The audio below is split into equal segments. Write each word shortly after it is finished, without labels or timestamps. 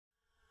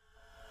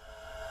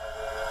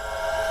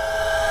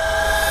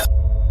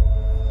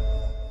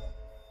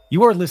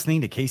You are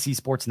listening to KC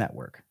Sports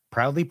Network,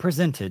 proudly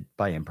presented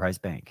by Emprise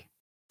Bank.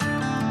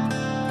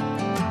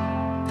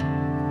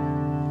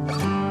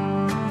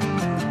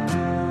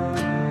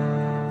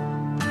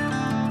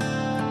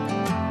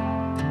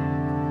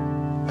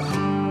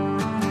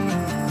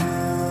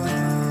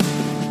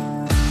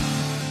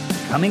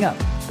 Coming up,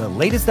 the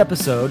latest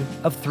episode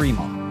of Three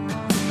Mall.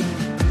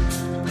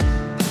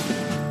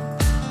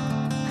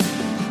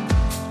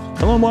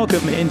 Hello and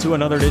welcome into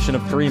another edition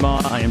of Three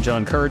Ma. I am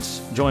John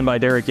Kurtz, joined by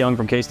Derek Young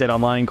from K-State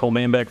Online, Cole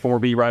Manbeck, former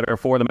beat writer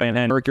for the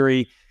Manhattan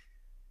Mercury.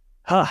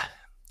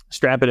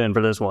 Strap it in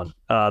for this one.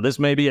 This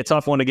may be a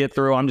tough one to get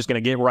through. I'm just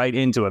going to get right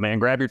into it, man.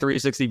 Grab your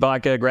 360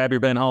 vodka, grab your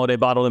Ben Holiday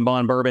bottled in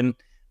bond bourbon.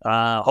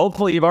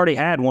 Hopefully you've already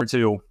had one or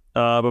two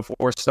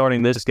before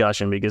starting this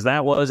discussion, because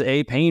that was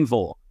a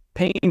painful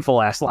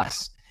ass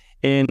loss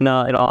in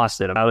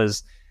Austin.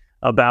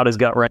 About as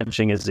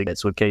gut-wrenching as it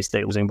gets, with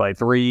K-State losing by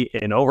 3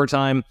 in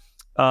overtime.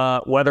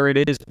 Whether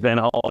it is Ben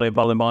Holiday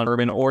bottled in bond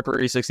bourbon or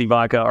 360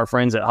 vodka, our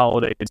friends at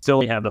Holiday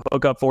still have the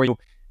hookup for you.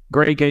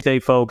 Great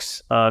K-State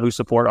folks who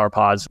support our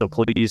pods, so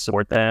please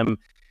support them.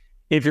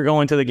 If you're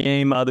going to the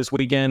game this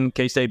weekend,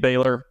 K-State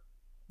Baylor,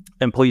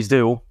 and please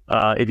do,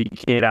 if you can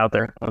get out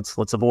there,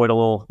 let's avoid a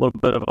little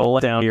bit of a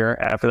letdown here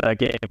after that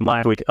game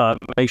last week.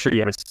 Make sure you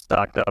have it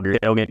stocked up your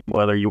tailgate,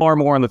 whether you are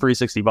more on the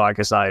 360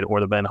 vodka side or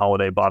the Ben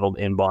Holiday bottled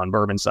in bond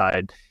bourbon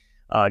side.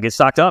 Get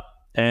stocked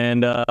up,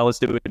 and let's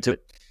do it to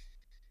it.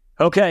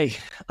 Okay.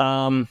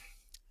 I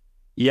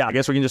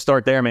guess we can just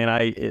start there,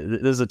 man.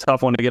 This is a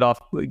tough one to get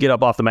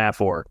up off the mat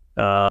for.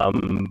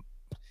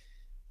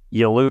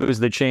 You lose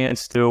the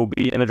chance to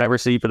be in the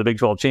driver's seat for the Big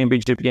 12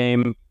 championship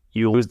game.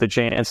 You lose the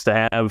chance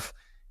to have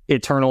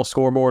eternal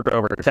scoreboard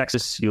over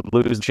Texas. You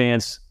lose the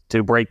chance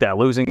to break that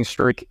losing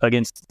streak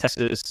against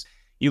Texas.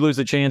 You lose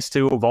the chance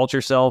to vault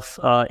yourself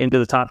into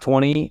the top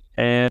 20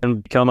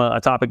 and become a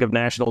topic of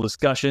national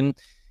discussion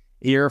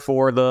here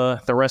for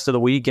the rest of the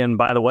week. And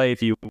by the way,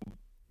 if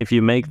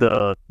you make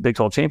the Big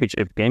 12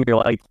 championship game, you're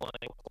like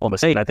Oklahoma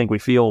State. I think we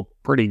feel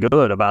pretty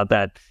good about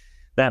that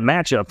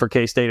matchup for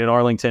K-State and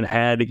Arlington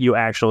had you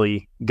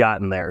actually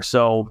gotten there.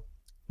 So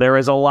there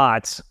is a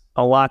lot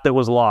that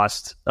was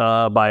lost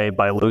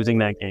by losing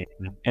that game,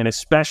 and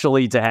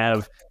especially to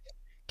have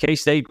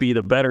K-State be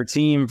the better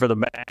team for the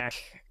back.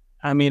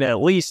 I mean, at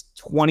least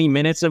 20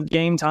 minutes of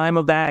game time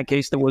of that,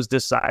 K-State was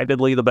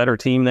decidedly the better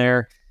team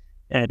there.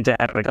 And to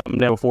have it come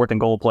down a 4th and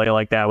goal play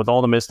like that with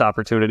all the missed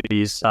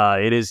opportunities,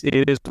 it is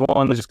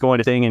one that's just going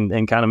to sting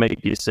and kind of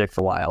make you sick for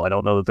a while. I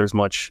don't know that there's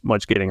much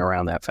getting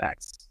around that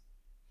fact.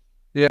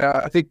 Yeah,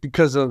 I think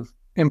because of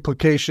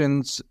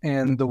implications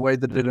and the way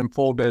that it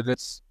unfolded,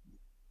 it's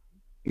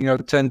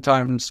 10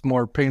 times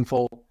more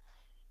painful,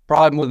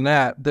 probably more than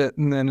that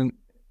than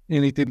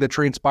anything that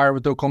transpired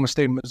with Oklahoma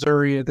State and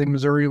Missouri. I think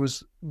Missouri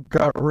was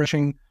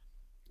gut-wrenching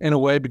in a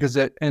way because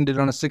it ended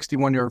on a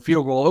 61-yard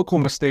field goal.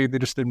 Oklahoma State, they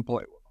just didn't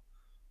play well.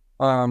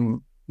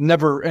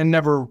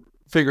 Never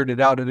figured it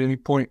out at any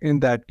point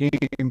in that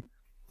game.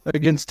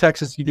 Against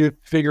Texas, you did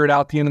figure it out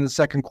at the end of the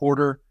second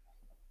quarter.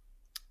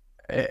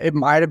 It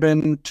might have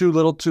been too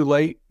little too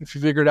late. If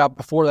you figured it out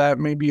before that,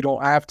 maybe you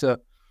don't have to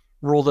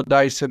roll the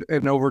dice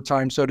in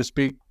overtime, so to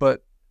speak.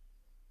 But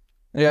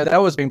yeah,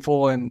 that was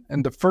painful. And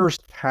the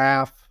first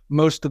half,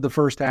 most of the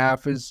first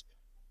half is,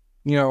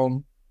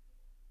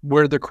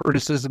 where the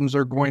criticisms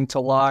are going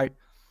to lie.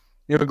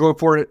 Going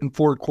for it in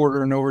fourth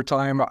quarter and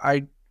overtime,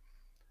 I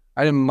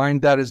didn't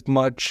mind that as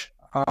much.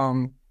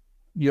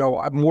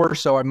 More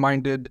so I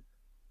minded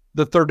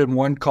the 3rd and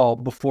 1 call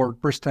before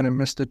Chris Tennant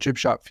missed a chip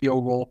shot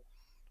field goal,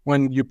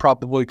 when you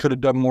probably could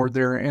have done more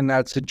there in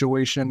that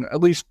situation. At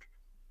least,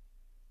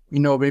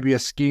 maybe a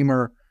scheme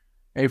or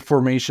a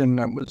formation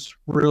that was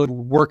really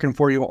working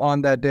for you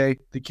on that day.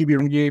 The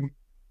QB game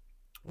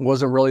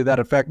wasn't really that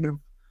effective.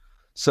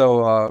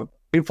 So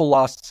painful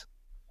loss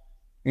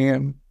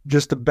and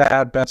just a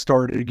bad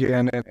start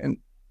again.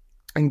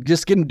 And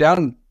just getting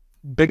down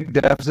big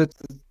deficits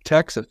in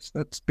Texas.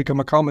 That's become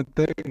a common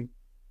thing.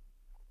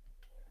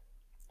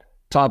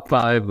 Top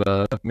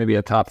 5, maybe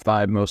a top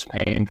 5 most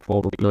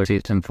painful regular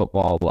season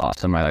football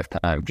loss in my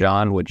lifetime.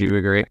 John, would you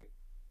agree?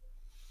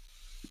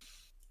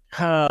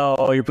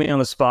 Oh, you're putting me on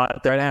the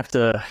spot there. I'd have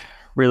to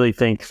really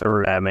think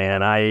through that,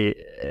 man.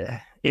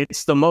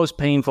 It's the most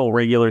painful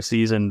regular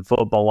season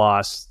football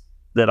loss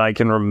that I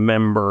can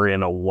remember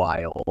in a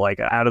while. Like,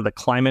 out of the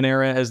Kleiman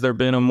era, has there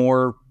been a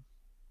more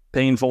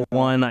painful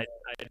one? I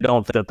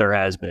don't think that there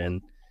has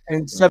been.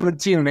 And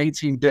 17 and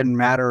 18 didn't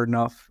matter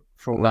enough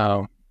for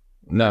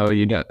No,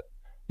 you'd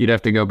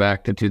have to go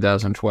back to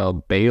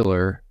 2012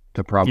 Baylor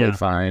to probably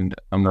find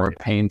a more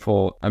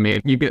painful. I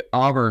mean, you get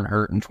Auburn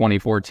hurt in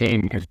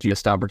 2014 because you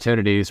missed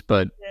opportunities,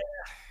 but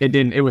it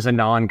didn't. It was a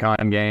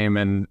non-con game,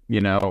 and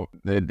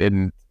it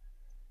didn't.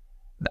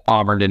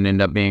 Auburn didn't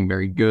end up being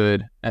very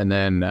good. And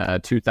then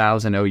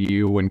 2000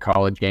 OU, when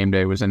College Game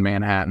Day was in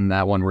Manhattan,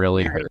 that one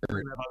really hurt.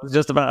 I was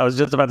just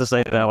about to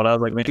say that one. I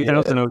was like, man,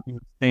 2000 OU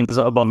seems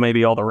above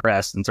maybe all the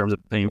rest in terms of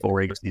painful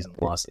regular season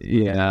losses.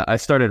 Yeah, I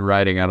started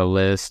writing out a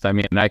list. I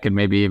mean, I could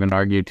maybe even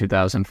argue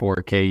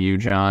 2004 KU,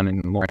 John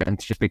and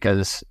Lawrence, just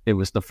because it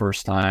was the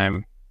first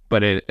time.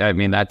 But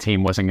that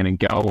team wasn't going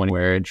to go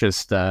anywhere. It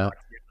just the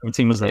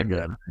team was that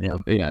good.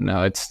 Yeah,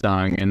 no, it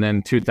stung. And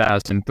then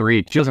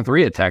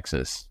 2003 at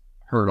Texas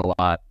hurt a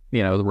lot.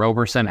 The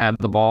Roberson had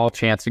the ball,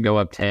 chance to go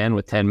up 10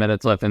 with 10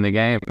 minutes left in the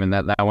game, and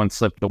that one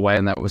slipped away,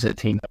 and that was a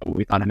team that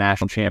we thought had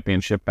national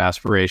championship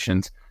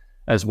aspirations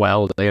as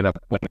well. They ended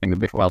up winning the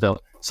Big 12.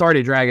 Sorry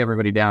to drag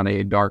everybody down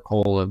a dark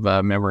hole of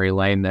memory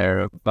lane there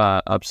of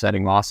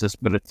upsetting losses,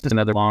 but it's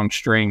another long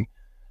string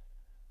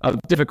of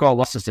difficult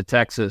losses to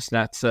Texas.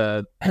 That's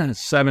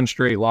 7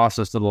 straight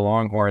losses to the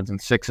Longhorns,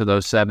 and 6 of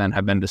those 7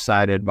 have been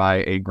decided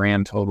by a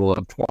grand total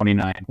of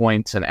 29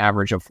 points, an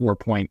average of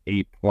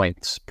 4.8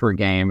 points per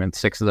game. And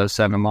 6 of those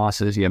 7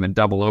 losses, you have a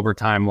double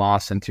overtime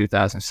loss in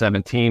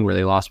 2017 where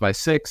they lost by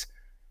 6.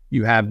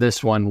 You have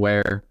this one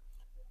where,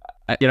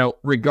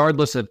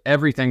 regardless of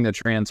everything that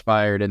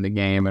transpired in the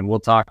game, and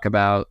we'll talk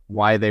about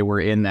why they were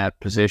in that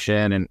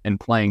position and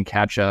playing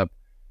catch up,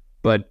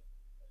 but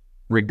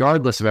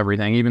regardless of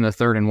everything, even the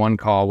 3rd and 1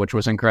 call, which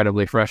was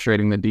incredibly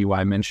frustrating, that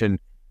DY mentioned,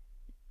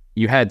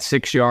 you had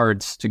 6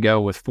 yards to go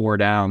with 4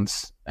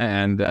 downs.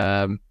 And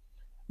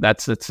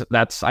that's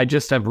I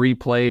just have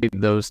replayed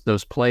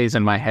those plays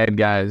in my head,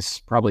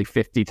 guys, probably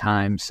 50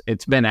 times.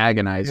 It's been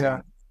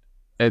agonizing.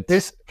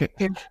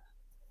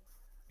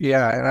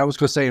 Yeah. And I was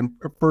going to say,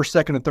 first,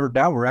 second, and third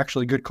down were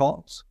actually good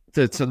calls.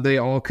 So they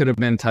all could have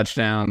been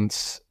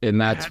touchdowns, and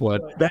that's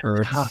what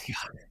hurts.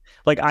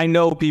 Like, I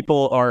know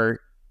people are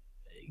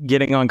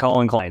getting on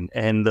Colin Klein,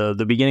 and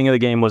the beginning of the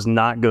game was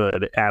not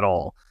good at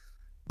all.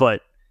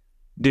 But,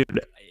 dude,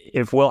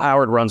 if Will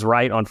Howard runs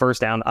right on first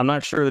down, I'm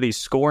not sure that he's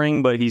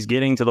scoring, but he's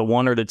getting to the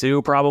 1 or the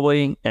 2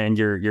 probably, and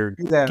your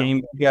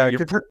game... Yeah,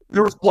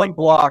 there was one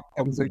block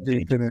that was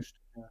finished.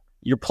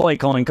 Your play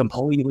calling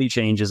completely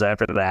changes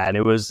after that.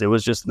 It was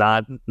just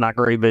not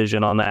great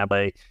vision on that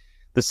play.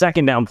 The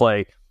second down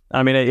play,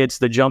 I mean, it's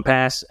the jump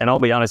pass, and I'll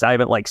be honest, I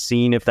haven't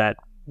seen if that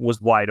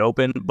was wide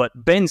open, but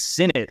Ben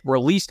Sinnott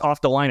released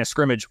off the line of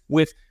scrimmage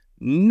with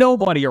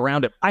nobody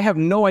around him. I have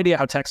no idea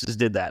how Texas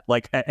did that.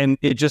 And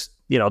it just,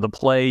 the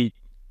play,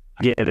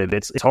 get it.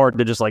 It's hard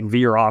to just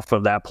veer off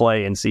of that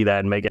play and see that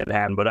and make it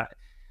happen. But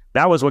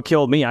that was what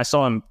killed me. I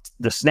saw him,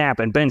 the snap,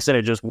 and Ben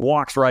Sinnott just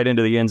walks right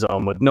into the end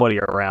zone with nobody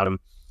around him.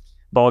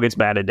 Ball gets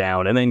batted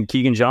down. And then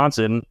Keegan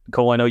Johnson,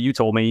 Cole, I know you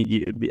told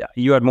me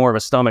you had more of a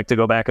stomach to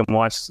go back and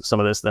watch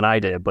some of this than I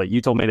did, but you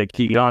told me that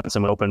Keegan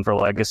Johnson would open for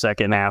a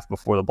second half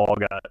before the ball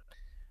got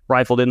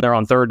rifled in there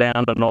on third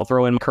down. But I'll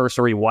throw in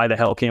cursory, why the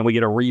hell can't we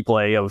get a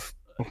replay of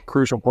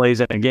crucial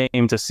plays in a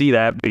game to see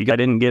that? But I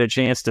didn't get a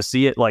chance to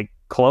see it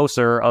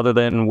closer, other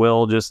than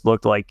Will just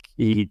looked like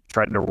he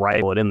tried to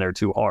rifle it in there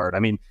too hard. I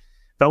mean,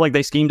 felt like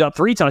they schemed up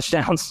 3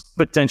 touchdowns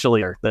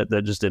potentially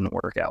that just didn't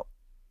work out.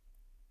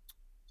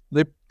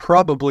 They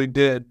probably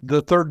did.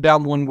 The third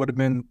down one would have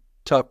been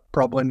tough,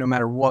 probably no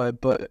matter what.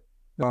 But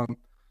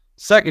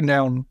second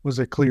down was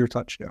a clear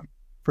touchdown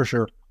for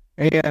sure.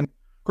 And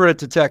credit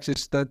to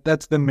Texas,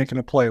 that's them making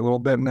a play a little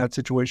bit in that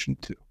situation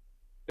too.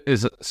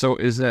 Is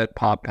that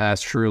pop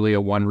pass truly a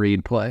one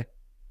read play,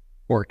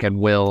 or can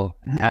Will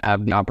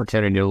have the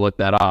opportunity to look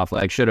that off?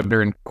 Should have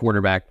during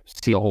quarterback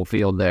see a whole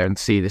field there and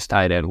see this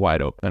tight end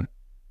wide open?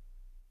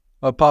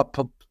 A pop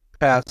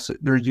pass,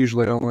 there's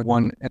usually only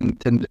one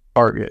intended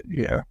target.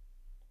 Yeah.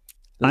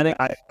 I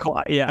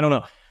don't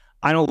know.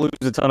 I don't lose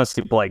a ton of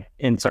sleep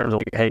in terms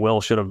of hey,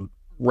 Will should have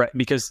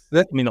because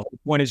the whole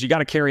point is you got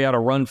to carry out a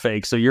run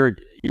fake. So you're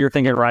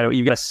thinking right,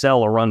 you got to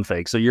sell a run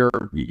fake. So you're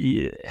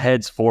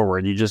heads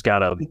forward. You just got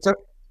to.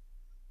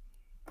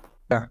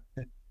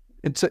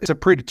 It's a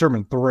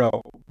predetermined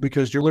throw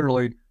because you're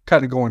literally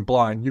kind of going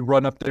blind. You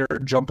run up there,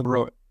 jump and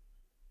throw it,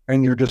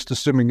 and you're just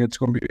assuming it's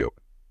going to be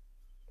open.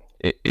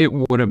 It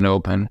would have been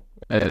open.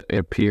 It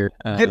appeared.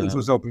 Giddens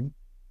was open.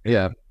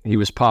 Yeah, he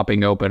was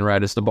popping open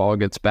right as the ball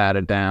gets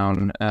batted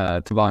down.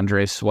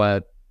 T'Vondre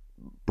Sweat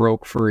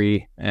broke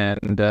free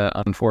and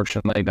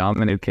unfortunately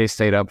dominated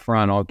K-State up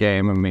front all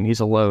game. I mean, he's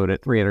a load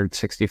at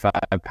 365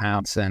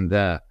 pounds. And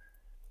I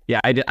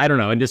don't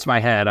know. In just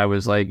my head, I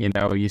was like,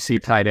 you see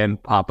tight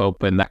end pop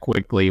open that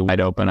quickly,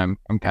 wide open.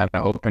 I'm kind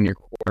of hoping your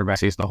quarterback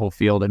sees the whole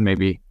field and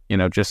maybe,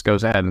 just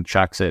goes ahead and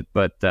chucks it.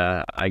 But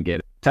I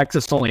get it.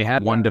 Texas only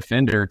had one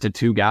defender to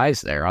 2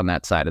 guys there on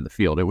that side of the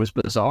field. It was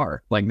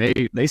bizarre.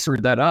 They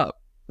screwed that up.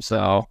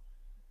 So,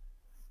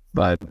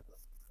 but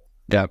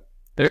yeah,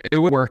 it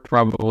would work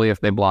probably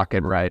if they block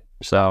it right.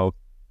 So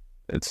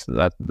it's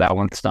that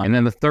one's done. And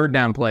then the third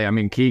down play, I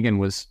mean,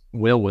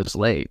 Will was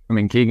late. I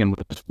mean, Keegan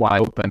was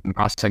wide open,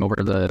 crossing over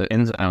the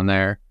end zone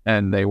there,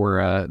 and they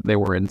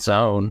were in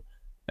zone.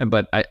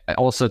 But I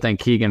also think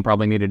Keegan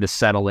probably needed to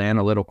settle in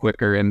a little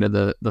quicker into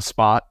the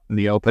spot,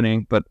 the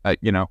opening. But,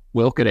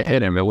 Will could have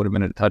hit him. It would have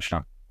been a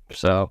touchdown.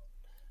 So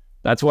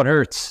that's what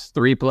hurts.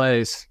 3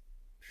 plays.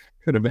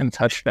 Could have been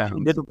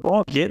touchdown. Did the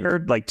ball get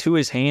her like to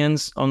his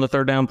hands on the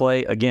third down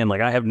play? Again,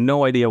 like I have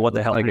no idea what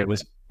the hell. Like it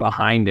was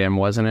behind him,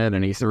 wasn't it?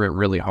 And he threw it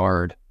really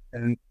hard.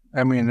 And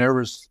I mean, there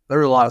was a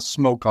lot of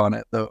smoke on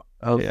it though.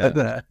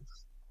 Yeah.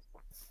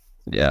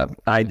 Yeah,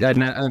 I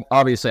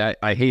obviously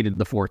I hated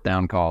the fourth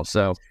down call,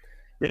 so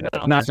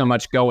not so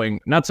much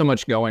going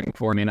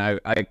for. I mean,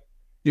 I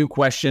do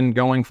question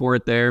going for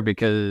it there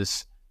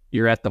because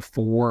you're at the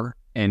 4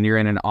 and you're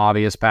in an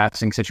obvious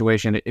passing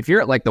situation. If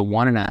you're at like the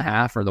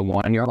 1.5 or the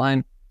 1 yard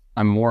line,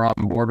 I'm more on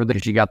board with it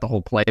because you got the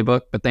whole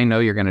playbook, but they know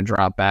you're going to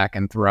drop back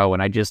and throw,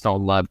 and I just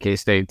don't love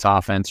K-State's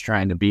offense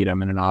trying to beat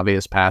them in an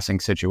obvious passing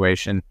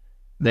situation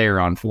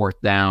there on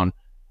fourth down,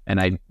 and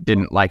I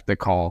didn't like the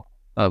call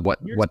of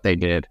what they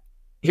did.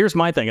 Here's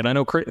my thing, and I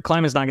know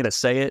Kleiman's not going to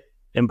say it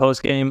in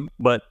post-game,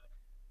 but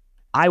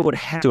I would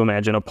have to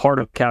imagine a part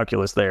of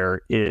calculus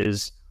there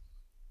is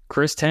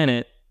Chris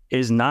Tennant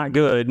is not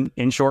good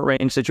in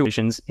short-range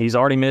situations. He's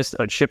already missed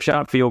a chip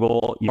shot field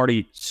goal. You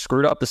already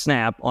screwed up the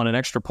snap on an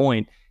extra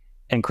point.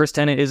 And Chris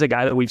Tennant is a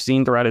guy that we've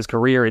seen throughout his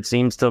career. It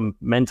seems to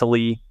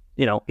mentally,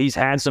 he's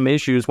had some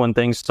issues when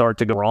things start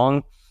to go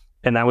wrong.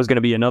 And that was going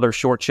to be another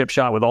short chip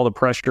shot with all the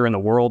pressure in the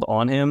world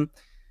on him.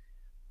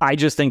 I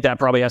just think that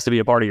probably has to be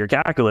a part of your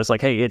calculus.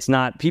 Like, hey, it's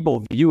not,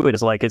 people view it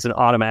as like it's an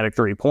automatic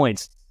 3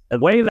 points. The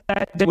way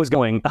that it was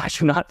going, I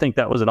do not think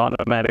that was an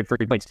automatic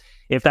 3 points.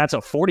 If that's a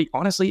 40,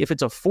 honestly, if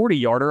it's a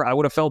 40-yarder, I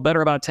would have felt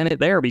better about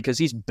Tennant there because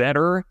he's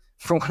better,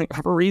 for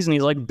whatever reason,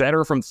 he's like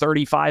better from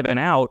 35 and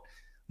out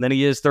than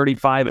he is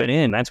 35 and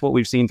in. That's what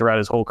we've seen throughout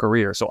his whole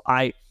career. So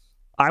I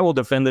will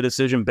defend the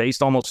decision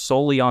based almost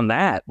solely on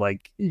that.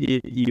 Like,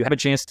 you have a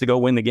chance to go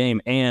win the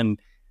game, and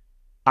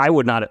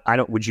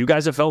would you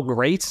guys have felt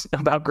great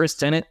about Chris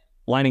Tennant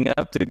lining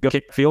up to go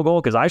kick the field goal?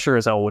 Because I sure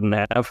as hell wouldn't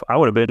have. I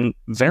would have been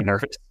very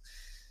nervous.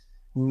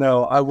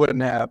 No, I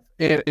wouldn't have.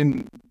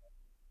 And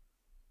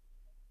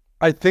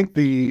I think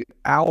the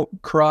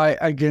outcry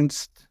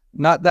against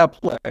not that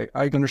play,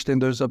 I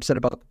understand those upset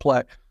about the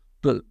play,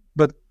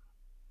 but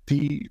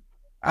the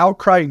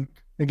outcry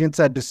against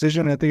that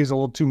decision, I think, is a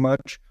little too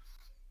much.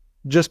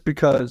 Just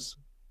because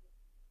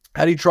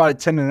had he tried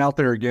Tennant out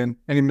there again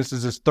and he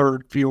misses his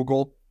third field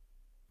goal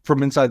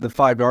from inside the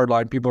 5 yard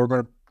line, people are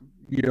going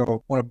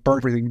to, want to burn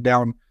everything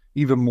down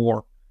even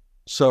more.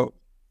 So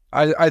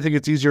I think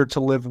it's easier to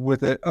live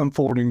with it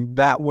unfolding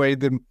that way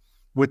than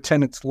with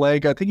Tennant's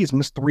leg. I think he's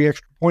missed 3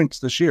 extra points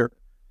this year.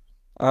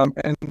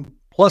 And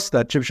plus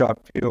that chip shot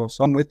field.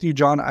 So I'm with you,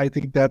 John. I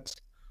think that's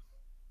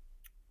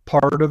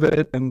part of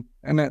it. And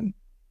then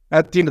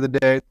at the end of the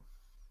day,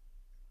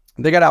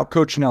 they got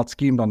out-coached and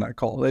out-schemed on that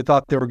call. They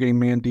thought they were getting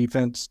man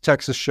defense.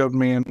 Texas showed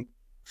man,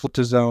 flipped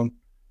his zone,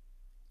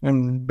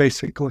 and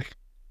basically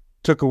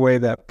took away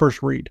that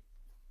first read.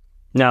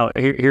 Now,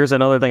 here's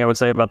another thing I would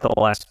say about the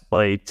last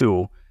play,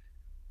 too.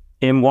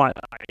 I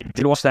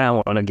did watch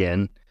that one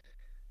again.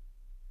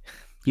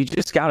 You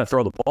just got to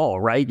throw the ball,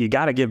 right? You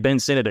got to give Ben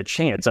Sinnott a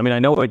chance. I mean, I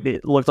know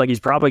it looked like he's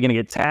probably going to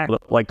get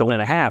tackled like the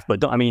 1.5,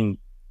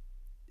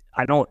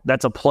 but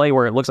that's a play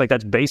where it looks like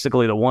that's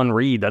basically the one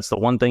read. That's the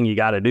one thing you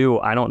got to do.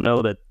 I don't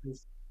know that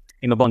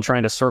on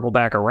trying to circle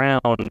back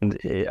around.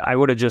 I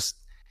would have just,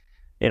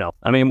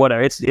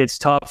 whatever. It's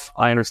tough.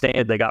 I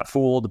understand they got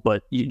fooled,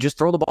 but you just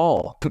throw the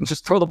ball.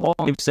 Just throw the ball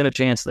and give Sinnott a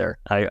chance there.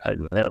 I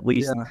at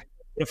least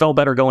it felt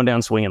better going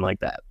down swinging like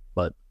that.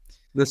 But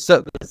the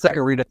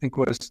second read, I think,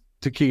 was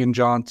to Keegan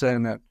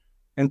Johnson.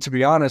 And to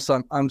be honest,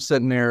 I'm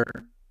sitting there.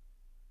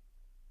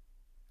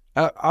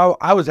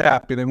 I was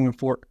happy they went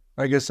for it.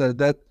 Like I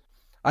said,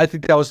 I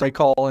think that was a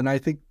call, and I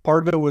think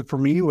part of it for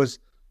me was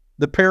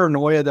the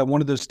paranoia that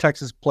one of those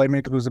Texas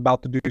playmakers was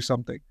about to do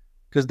something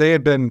because they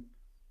had been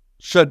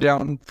shut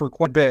down for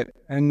quite a bit,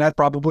 and that's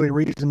probably a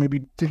reason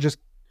maybe to just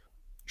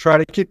try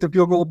to kick the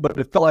field goal. But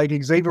it felt like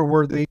Xavier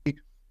Worthy,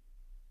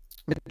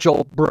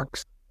 Joel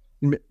Brooks,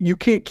 you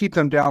can't keep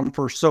them down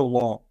for so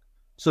long.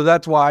 So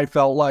that's why I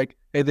felt like,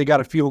 hey, they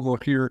got a field goal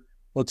here.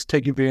 Let's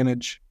take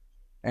advantage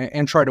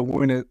and try to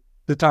win it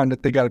the time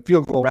that they got a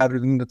field goal rather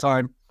than the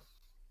time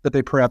that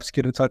they perhaps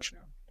get a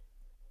touchdown.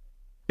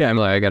 Yeah,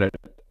 I gotta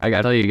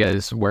tell you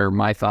guys where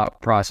my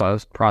thought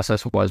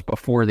process was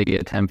before the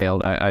attempt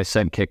failed. I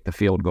said kick the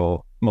field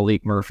goal.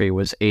 Malik Murphy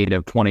was 8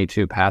 of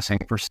 22 passing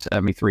for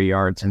 73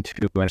 yards and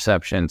 2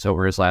 interceptions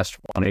over his last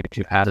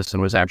 182 passes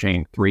and was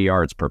averaging 3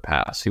 yards per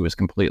pass. He was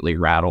completely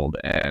rattled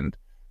and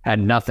had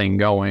nothing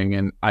going.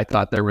 And I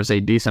thought there was a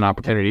decent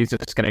opportunity. He's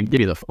just going to give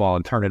you the ball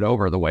and turn it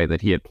over the way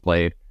that he had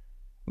played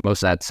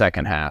most of that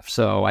second half.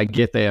 So I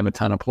get they have a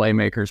ton of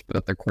playmakers,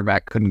 but the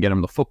quarterback couldn't get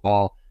him the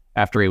football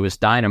after he was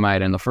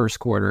dynamite in the first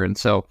quarter. And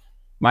so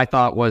my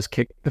thought was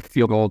kick the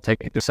field goal, take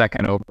it to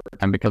second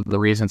overtime because of the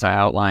reasons I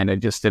outlined. I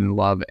just didn't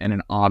love in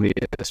an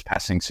obvious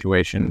passing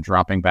situation,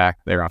 dropping back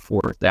there on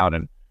fourth down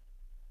and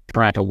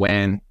trying to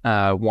win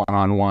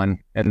one-on-one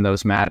in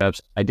those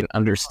matchups. I didn't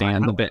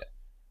understand the bit.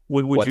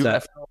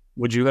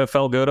 Would you have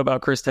felt good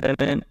about Chris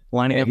Tennant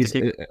lining up to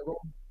kick?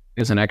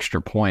 Is an extra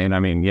point.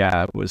 I mean,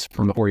 yeah, it was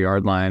from the 4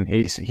 yard line.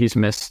 He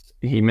missed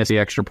the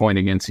extra point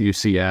against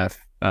UCF.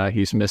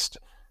 He's missed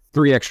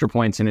 3 extra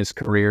points in his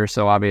career.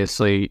 So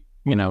obviously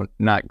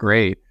not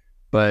great,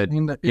 but I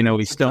mean,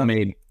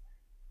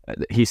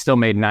 he still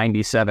made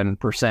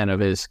 97% of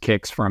his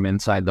kicks from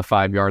inside the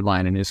 5-yard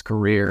line in his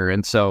career.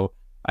 And so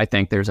I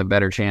think there's a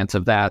better chance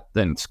of that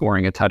than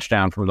scoring a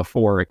touchdown from the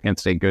 4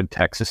 against a good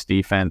Texas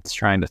defense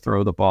trying to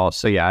throw the ball.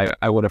 So yeah,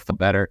 I would have felt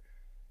better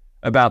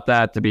about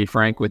that, to be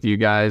frank with you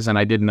guys. And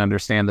I didn't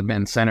understand the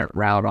Ben Sennett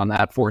route on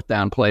that 4th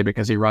down play,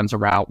 because he runs a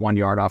route 1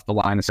 yard off the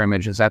line of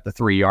scrimmage, is at the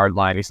 3-yard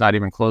line. He's not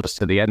even close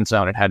to the end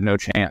zone. It had no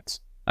chance.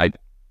 I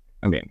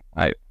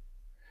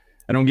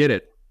don't get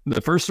it.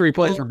 The first 3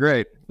 plays were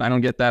great. I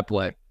don't get that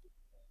play.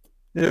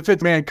 If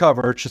it's man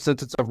coverage,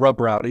 since it's a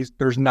rub route,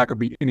 there's not going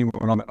to be anyone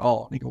on him at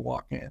all. He can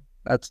walk in.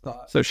 That's the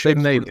so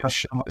shouldn't they?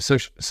 So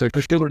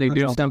should they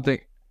do something?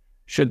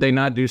 Should they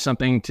not do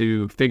something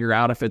to figure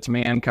out if it's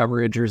man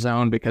coverage or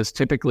zone? Because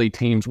typically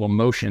teams will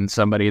motion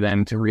somebody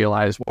then to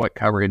realize what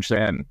coverage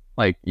they're in.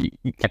 Like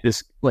you can't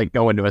just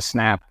go into a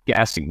snap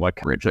guessing what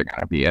coverage they're going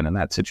to be in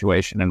that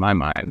situation. In my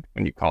mind,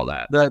 when you call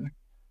that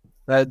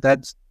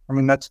that's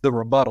the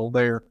rebuttal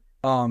there.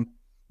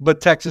 But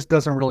Texas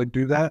doesn't really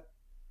do that.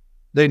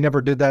 They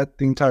never did that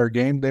the entire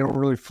game. They don't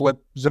really flip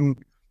zone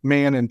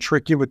man and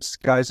trick you with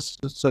guys.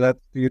 So that's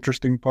the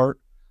interesting part.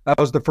 That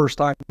was the first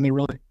time they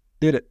really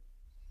did it.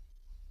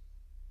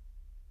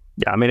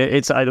 Yeah, I mean,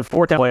 it's the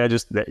 4th down play.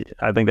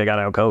 I think they got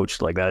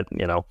out-coached like that,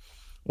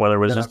 whether it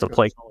was just a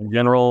play call in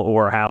general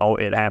or how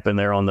it happened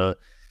there on the,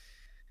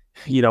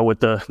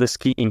 with the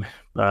scheme.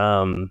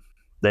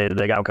 They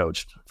got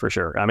out-coached for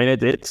sure. I mean,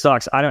 it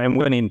sucks.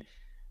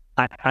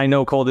 I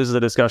know, Cole, this is a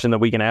discussion that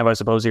we can have, I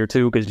suppose, here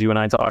too, because you and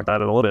I talked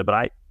about it a little bit,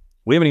 but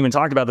we haven't even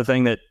talked about the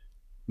thing that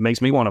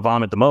makes me want to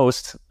vomit the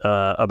most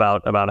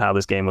about how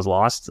this game was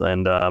lost.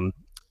 And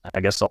I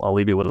guess I'll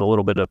leave you with a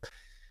little bit of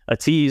a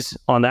tease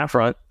on that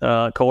front.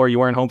 Cole, are you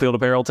wearing home field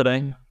apparel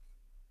today?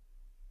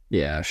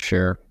 Yeah,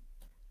 sure.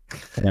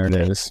 There it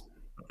is.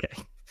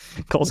 Okay.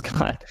 Cole's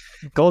got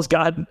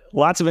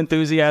lots of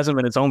enthusiasm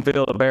in his home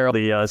field apparel,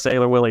 the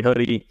Sailor Willie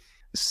hoodie.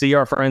 See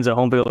our friends at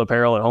Home Field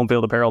Apparel at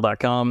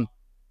homefieldapparel.com.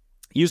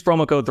 Use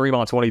promo code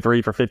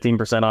 3MONT23 for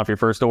 15% off your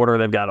first order.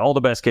 They've got all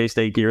the best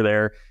K-State gear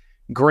there.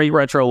 Great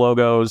retro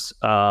logos,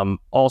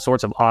 all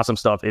sorts of awesome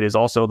stuff. It is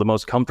also the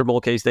most comfortable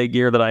K-State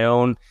gear that I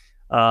own.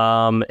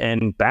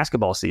 And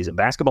basketball season.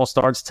 Basketball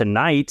starts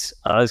tonight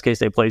as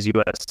K-State plays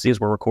USC,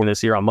 as we're recording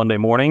this here on Monday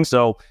morning.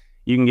 So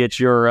you can get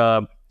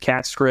your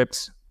Cat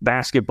Script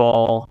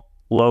basketball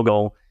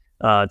logo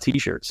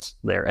t-shirts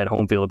there at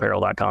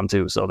homefieldapparel.com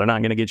too. So they're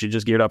not going to get you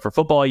just geared up for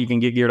football. You can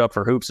get geared up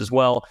for hoops as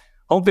well.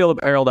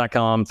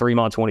 Homefieldapparel.com,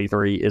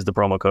 3MONT23 is the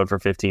promo code for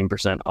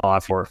 15%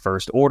 off your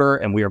first order.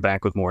 And we are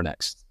back with more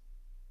next.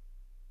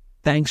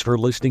 Thanks for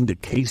listening to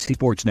KC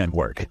Sports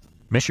Network.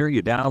 Make sure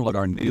you download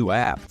our new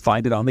app.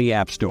 Find it on the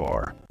App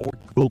Store or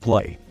Google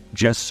Play.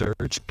 Just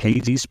search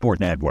KC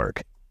Sport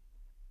Network.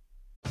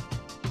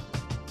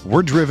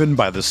 We're driven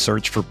by the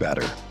search for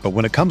better. But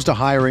when it comes to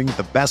hiring,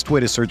 the best way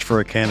to search for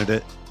a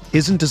candidate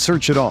isn't to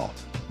search at all.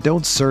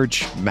 Don't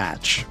search,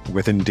 match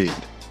with Indeed.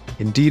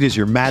 Indeed is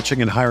your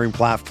matching and hiring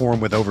platform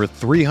with over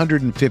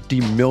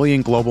 350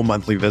 million global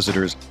monthly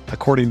visitors,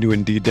 according to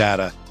Indeed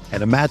data,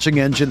 and a matching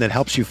engine that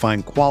helps you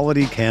find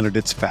quality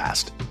candidates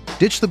fast.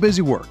 Ditch the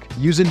busy work.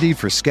 Use Indeed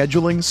for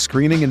scheduling,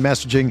 screening, and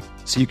messaging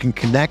so you can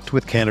connect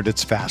with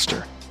candidates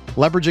faster.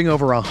 Leveraging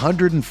over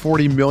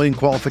 140 million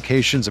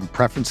qualifications and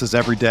preferences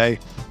every day,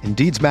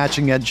 Indeed's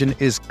matching engine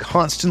is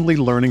constantly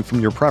learning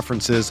from your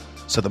preferences,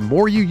 so the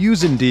more you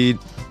use Indeed,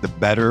 the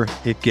better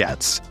it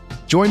gets.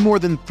 Join more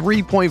than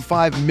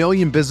 3.5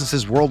 million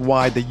businesses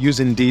worldwide that use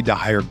Indeed to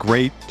hire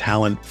great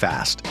talent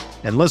fast.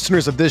 And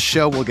listeners of this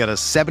show will get a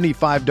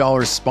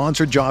 $75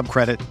 sponsored job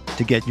credit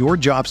to get your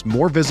jobs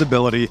more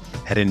visibility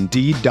at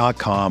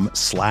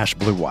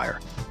Indeed.com/Blue Wire.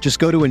 Just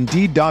go to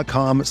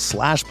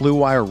Indeed.com/Blue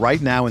Wire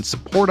right now and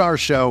support our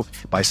show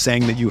by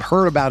saying that you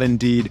heard about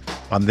Indeed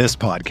on this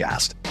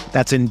podcast.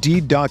 That's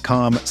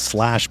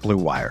Indeed.com/Blue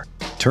Wire.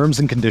 Terms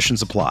and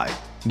conditions apply.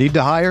 Need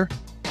to hire?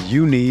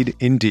 You need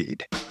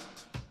Indeed.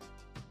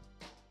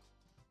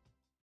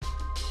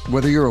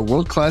 Whether you're a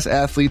world-class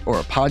athlete or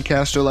a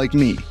podcaster like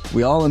me,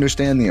 we all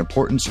understand the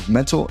importance of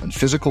mental and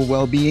physical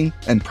well-being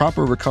and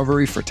proper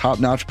recovery for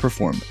top-notch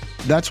performance.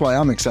 That's why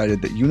I'm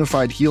excited that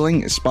Unified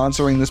Healing is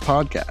sponsoring this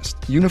podcast.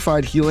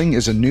 Unified Healing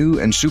is a new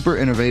and super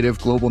innovative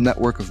global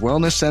network of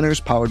wellness centers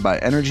powered by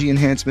Energy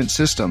Enhancement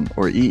System,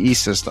 or EE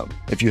System.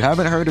 If you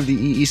haven't heard of the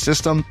EE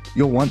System,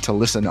 you'll want to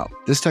listen up.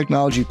 This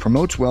technology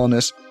promotes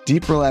wellness,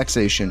 deep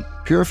relaxation,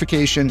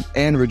 purification,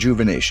 and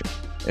rejuvenation.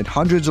 At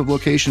hundreds of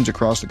locations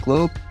across the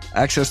globe,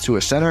 access to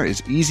a center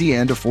is easy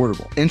and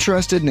affordable.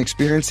 Interested in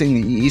experiencing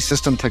the EE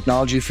System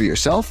technology for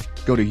yourself?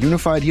 Go to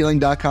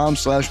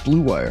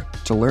unifiedhealing.com/Blue Wire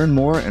to learn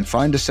more and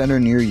find a center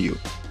near you.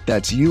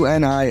 That's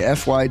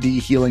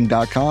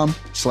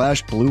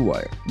UNIFYDhealing.com/Blue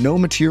Wire. No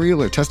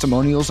material or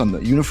testimonials on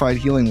the Unified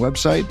Healing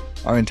website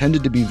are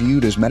intended to be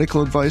viewed as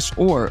medical advice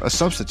or a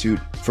substitute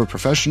for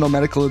professional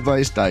medical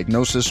advice,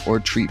 diagnosis, or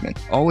treatment.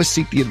 Always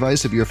seek the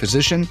advice of your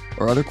physician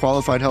or other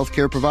qualified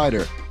healthcare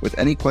provider with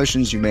any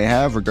questions you may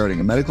have regarding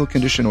a medical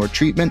condition or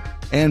treatment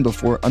and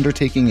before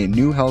undertaking a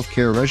new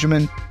healthcare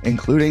regimen,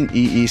 including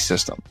EE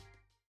system.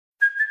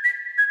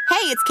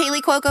 Hey, it's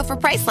Kaylee Cuoco for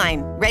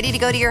Priceline. Ready to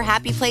go to your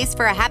happy place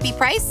for a happy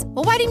price?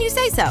 Well, why didn't you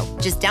say so?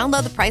 Just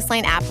download the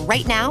Priceline app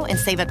right now and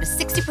save up to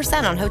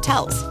 60% on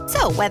hotels.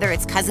 So whether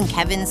it's Cousin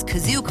Kevin's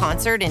Kazoo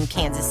Concert in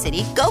Kansas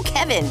City, go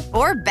Kevin,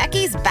 or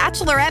Becky's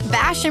Bachelorette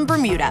Bash in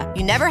Bermuda,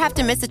 you never have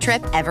to miss a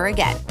trip ever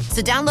again.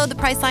 So download the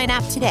Priceline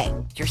app today.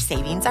 Your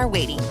savings are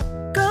waiting.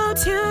 Go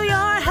to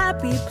your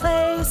happy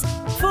place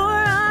for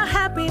a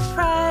happy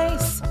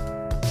price.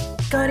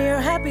 Go to your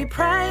happy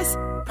price,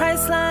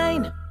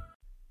 Priceline.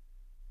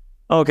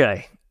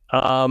 Okay.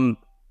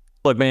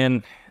 Look,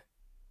 man,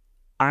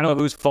 I don't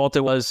know whose fault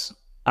it was.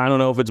 I don't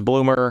know if it's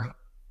Bloomer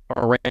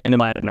or Random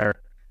Ladner,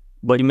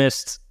 but he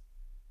missed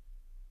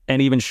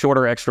an even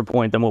shorter extra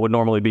point than what would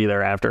normally be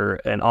there after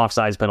an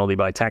offsides penalty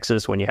by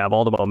Texas when you have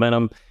all the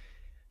momentum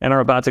and are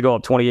about to go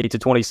up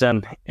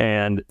 28-27.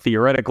 And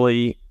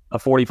theoretically, a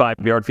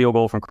 45-yard field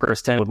goal from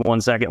Chris Ten with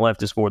 1 second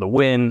left is for the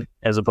win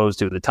as opposed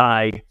to the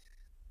tie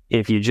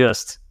if you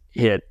just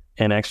hit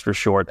an extra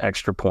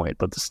point.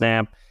 But the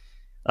snap,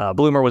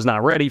 Bloomer was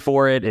not ready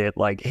for it. It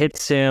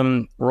hits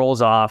him,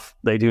 rolls off.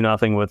 They do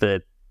nothing with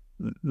it.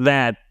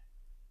 That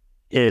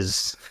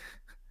is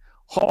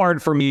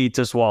hard for me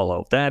to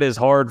swallow. That is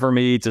hard for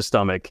me to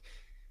stomach.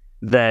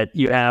 That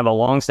you have a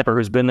long snapper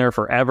who's been there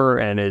forever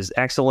and is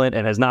excellent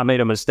and has not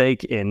made a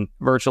mistake in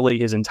virtually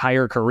his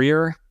entire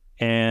career.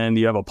 And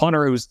you have a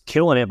punter who's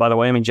killing it, by the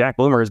way. I mean, Jack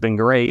Bloomer has been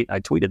great. I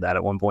tweeted that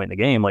at one point in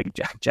the game.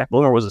 Jack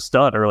Bloomer was a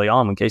stud early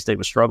on when K-State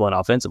was struggling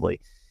offensively.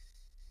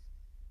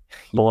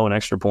 Below an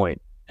extra point.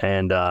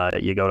 And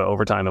you go to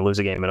overtime and lose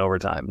a game in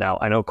overtime. Now,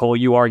 I know, Cole,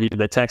 you argued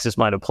that Texas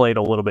might have played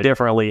a little bit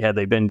differently had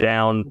they been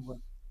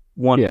down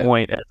 1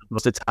 point as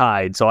opposed to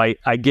tied. So I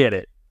get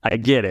it.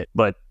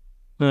 But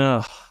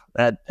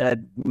that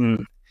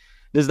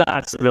does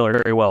not sit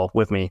very well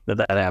with me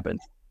that happened.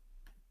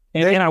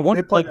 And I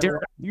wonder,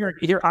 Derek,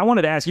 here, I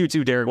wanted to ask you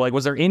too, Derek,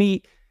 was there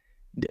any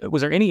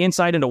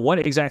insight into what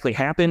exactly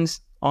happened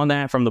on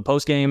that from the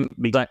post game?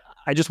 Because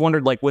I just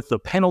wondered, with the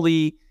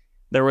penalty,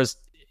 there was,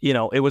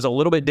 it was a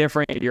little bit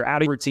different. You're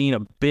out of routine a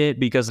bit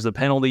because of the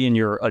penalty and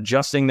you're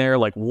adjusting there.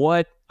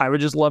 What? I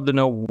would just love to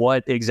know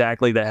what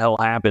exactly the hell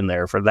happened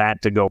there for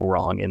that to go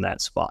wrong in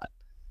that spot.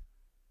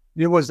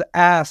 It was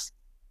asked,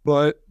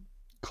 but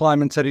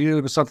Kleiman said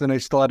it was something they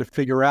still had to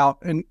figure out.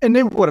 And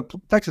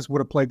Texas would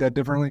have played that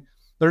differently.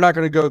 They're not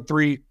going to go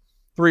three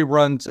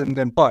runs and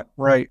then punt,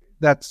 right?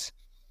 That's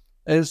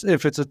as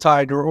if it's a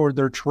tie or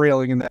they're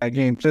trailing in that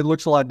game. So it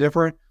looks a lot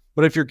different.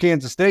 But if you're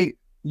Kansas State,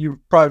 you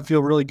probably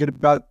feel really good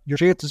about your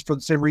chances for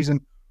the same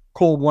reason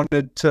Cole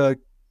wanted to,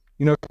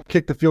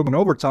 kick the field in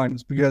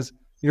overtimes, because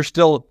you're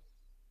still,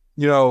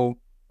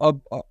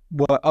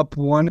 up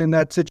one in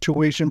that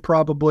situation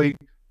probably.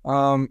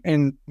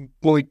 And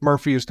Malik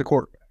Murphy is the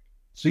quarterback.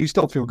 So you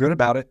still feel good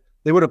about it.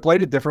 They would have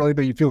played it differently,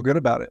 but you feel good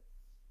about it.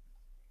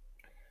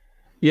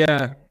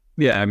 Yeah.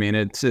 I mean,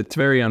 it's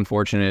very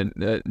unfortunate.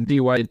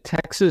 DY,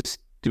 Texas.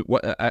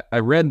 I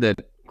read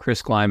that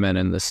Chris Kleiman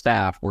and the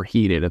staff were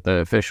heated at the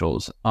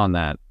officials on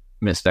that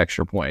missed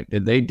extra point.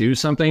 Did they do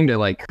something to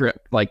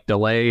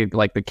delay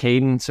the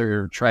cadence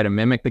or try to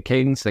mimic the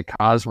cadence that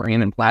caused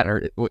Rain and Platt?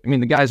 I mean,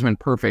 the guy's been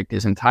perfect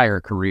his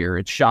entire career.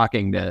 It's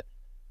shocking to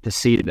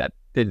see that.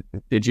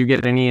 Did you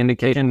get any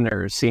indication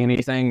or see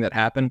anything that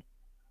happened?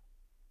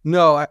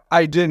 No,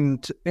 I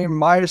didn't. In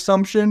my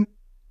assumption.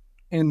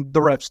 And the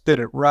refs did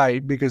it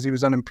right because he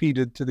was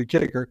unimpeded to the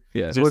kicker.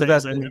 Yeah, so they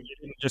didn't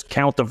just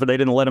count them. They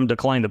didn't let him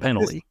decline the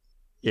penalty.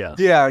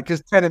 Yeah,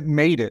 because Tennant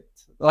made it,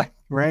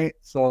 right.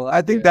 So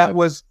I think that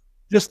was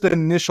just the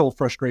initial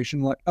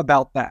frustration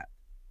about that.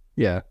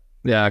 Yeah.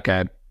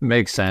 Okay,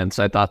 makes sense.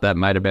 I thought that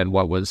might have been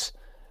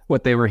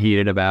what they were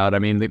heated about. I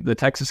mean, the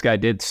Texas guy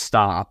did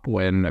stop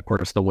when, of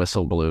course, the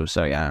whistle blew.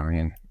 So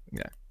you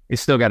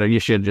still got to. You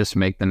should just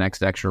make the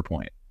next extra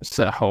point.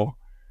 So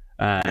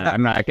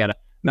I'm not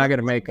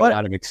gonna make a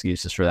lot of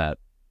excuses for that.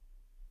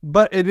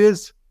 But it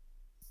is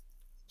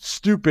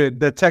stupid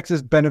that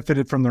Texas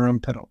benefited from their own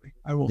penalty.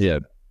 I will.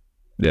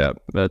 Yeah,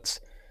 that's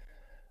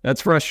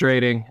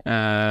frustrating.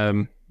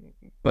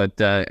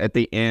 But at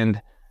the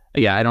end,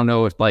 I don't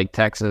know if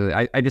Texas.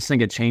 I just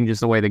think it changes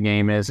the way the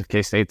game is if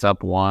K-State's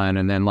up 1,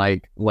 and then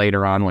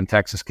later on when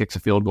Texas kicks a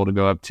field goal to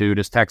go up 2,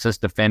 does Texas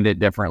defend it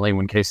differently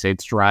when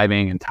K-State's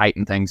driving and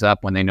tighten things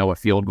up when they know a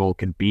field goal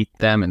could beat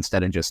them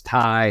instead of just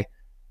tie?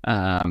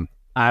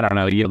 I don't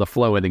know, the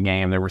flow of the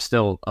game, there were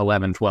still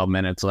 11, 12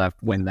 minutes left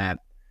when that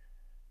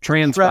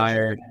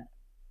transpired.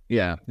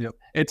 Yeah. Yep.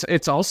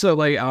 It's also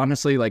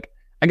honestly,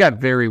 I got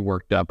very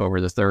worked up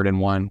over the 3rd and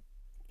 1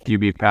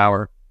 QB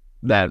power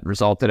that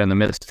resulted in the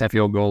missed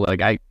field goal.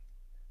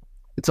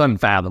 It's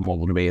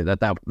unfathomable to me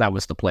that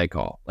was the play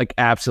call.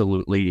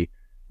 Absolutely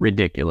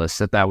ridiculous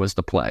that was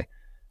the play.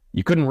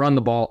 you couldn't run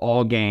the ball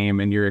all game,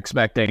 and you're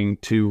expecting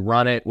to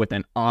run it with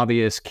an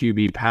obvious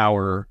QB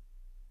power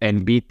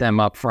and beat them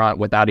up front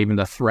without even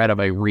the threat of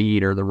a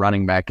read or the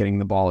running back getting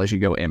the ball as you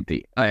go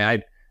empty.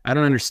 I don't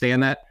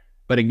understand that.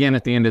 But again,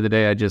 at the end of the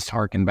day, I just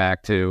harken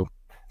back to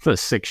the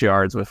 6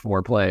 yards with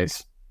 4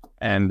 plays.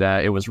 And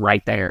it was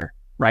right there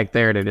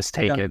to just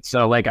take it.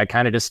 So like, I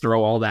kind of just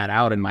throw all that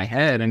out in my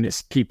head and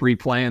just keep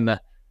replaying the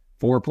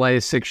 4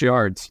 plays, 6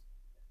 yards.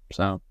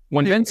 So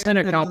when Ben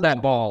Sinnott got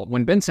that ball,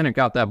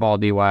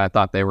 DY, I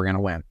thought they were going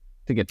to win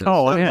to get to this.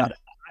 Oh, yeah.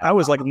 I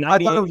was like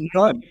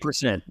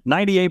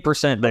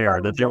 98%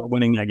 there that they were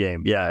winning that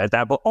game. Yeah, at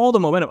that, but all the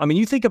momentum. I mean,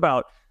 you think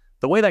about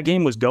the way that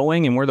game was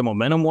going and where the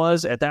momentum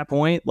was at that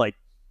point. Like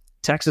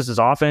Texas's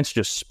offense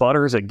just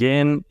sputters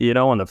again.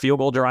 On the field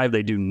goal drive,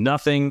 they do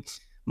nothing.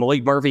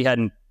 Malik Murphy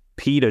hadn't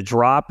peed a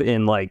drop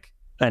in like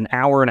an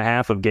hour and a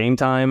half of game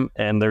time,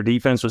 and their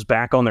defense was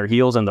back on their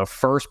heels. And the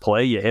first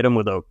play, you hit them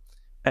with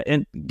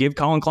and give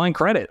Colin Klein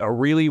credit, a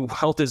really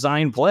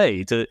well-designed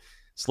play to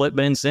slip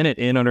Ben Sinnott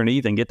in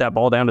underneath and get that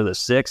ball down to the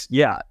 6.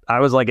 Yeah, I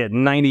was like at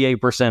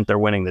 98% they're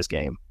winning this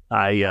game.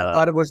 I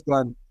thought it was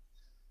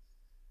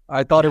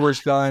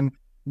done.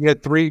 You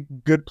had 3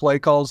 good play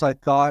calls, I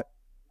thought,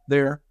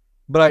 there.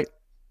 But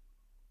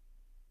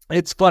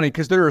it's funny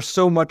because there is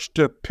so much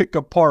to pick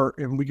apart,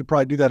 and we could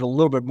probably do that a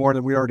little bit more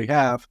than we already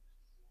have,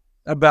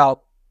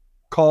 about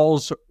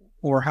calls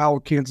or how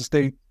Kansas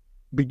State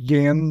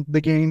began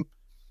the game.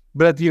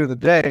 But at the end of the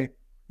day,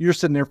 you're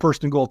sitting there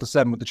 1st and goal at the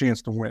 7 with a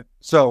chance to win.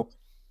 So,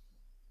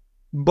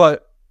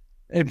 but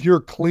if you're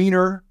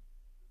cleaner,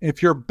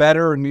 if you're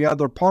better in the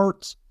other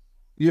parts,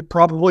 it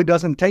probably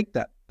doesn't take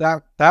that.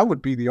 That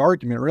would be the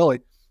argument, really.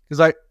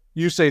 Because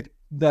you say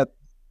that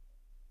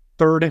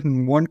 3rd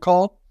and 1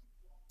 call,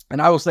 and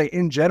I will say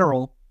in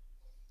general,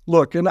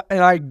 look, and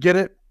I get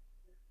it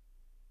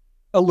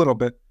a little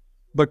bit,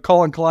 but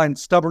Colin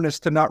Klein's stubbornness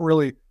to not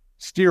really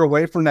steer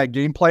away from that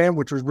game plan,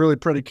 which was really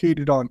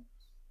predicated on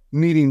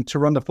needing to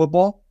run the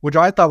football, which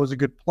I thought was a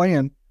good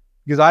plan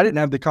because I didn't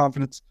have the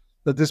confidence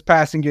that this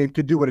passing game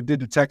could do what it did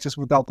to Texas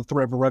without the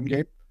threat of a run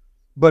game,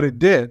 but it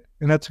did,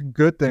 and that's a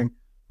good thing.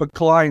 But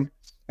Klein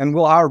and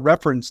Will Howard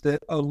referenced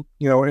it,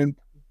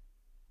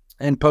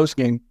 in post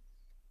game,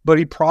 but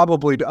he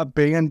probably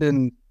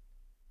abandoned,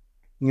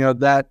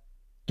 that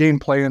game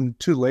plan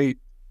too late.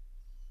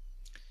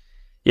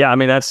 Yeah, I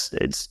mean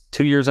it's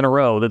 2 years in a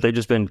row that they've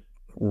just been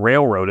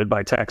railroaded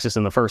by Texas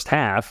in the first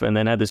half, and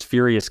then had this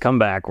furious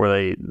comeback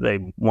where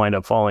they wind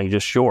up falling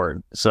just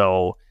short.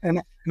 So,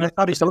 and I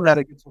thought he saw that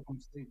against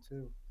Oklahoma State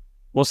too.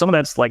 Well, some of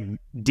that's like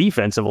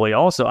defensively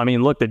also. I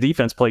mean, look, the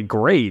defense played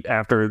great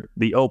after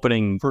the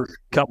opening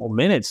couple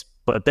minutes,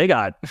 but they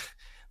got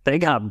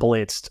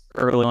blitzed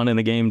early on in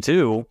the game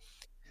too.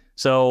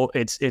 So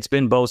it's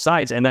been both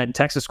sides. And that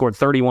Texas scored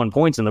 31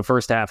 points in the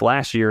first half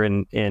last year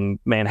in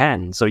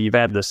Manhattan. So you've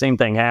had the same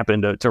thing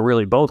happen to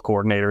really both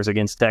coordinators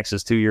against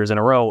Texas 2 years in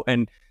a row.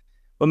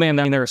 But man,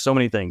 I mean, there are so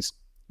many things.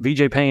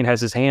 VJ Payne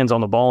has his hands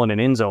on the ball in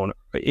the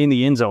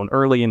end zone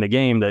early in the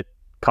game that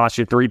costs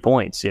you 3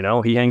 points.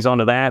 He hangs on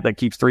to that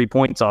keeps 3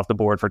 points off the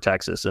board for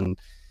Texas. And,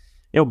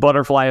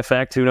 butterfly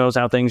effect, who knows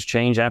how things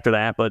change after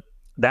that. But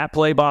that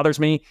play bothers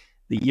me.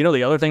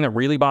 The other thing that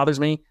really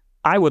bothers me,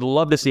 I would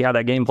love to see how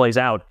that game plays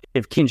out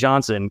if Keaton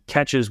Johnson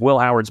catches Will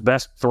Howard's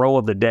best throw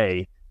of the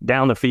day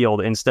down the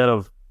field instead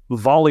of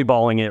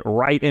volleyballing it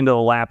right into the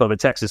lap of a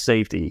Texas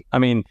safety. I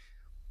mean,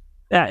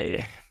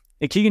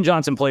 Keaton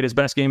Johnson played his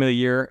best game of the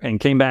year and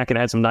came back and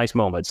had some nice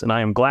moments, and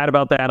I am glad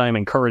about that. I am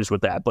encouraged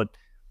with that, but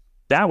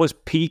that was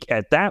peak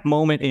at that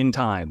moment in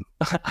time.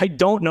 I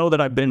don't know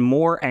that I've been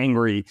more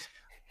angry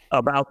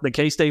about the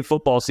K-State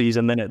football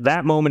season than at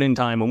that moment in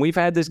time when we've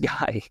had this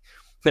guy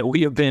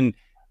that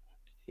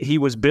he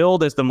was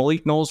billed as the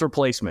Malik Knowles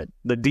replacement,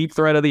 the deep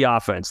threat of the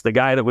offense, the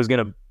guy that was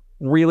going to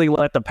really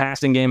let the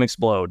passing game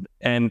explode.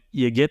 And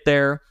you get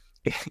there,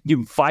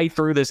 you fight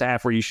through this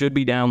half where you should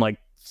be down like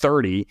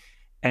 30,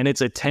 and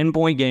it's a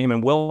 10-point game,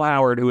 and Will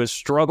Howard, who has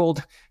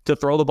struggled to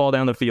throw the ball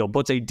down the field,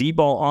 puts a deep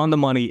ball on the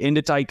money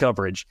into tight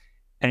coverage,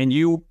 and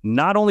you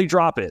not only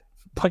drop it,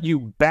 but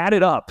you bat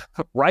it up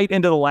right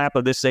into the lap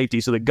of this safety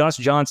so that Gus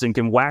Johnson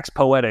can wax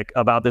poetic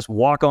about this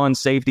walk-on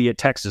safety at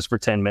Texas for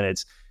 10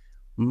 minutes.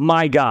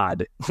 My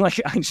God,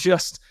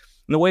 the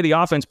way the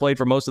offense played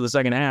for most of the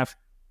second half,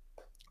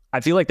 I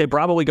feel like they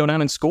probably go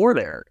down and score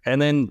there. And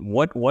then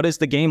what is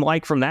the game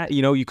like from that?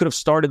 You could have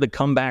started the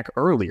comeback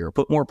earlier,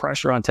 put more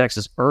pressure on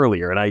Texas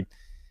earlier. And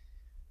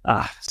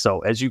so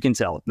as you can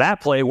tell,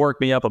 that play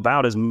worked me up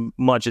about as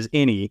much as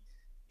any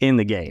in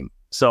the game.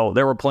 So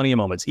there were plenty of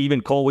moments.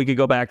 Even Cole, we could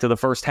go back to the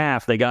first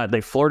half.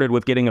 They flirted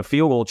with getting a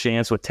field goal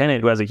chance with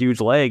Tennant, who has a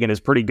huge leg and is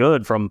pretty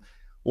good from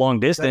long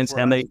distance.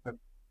 And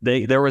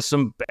there was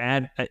some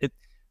bad.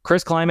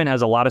 Chris Klieman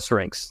has a lot of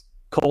strengths.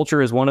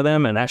 Culture is one of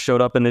them, and that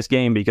showed up in this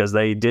game because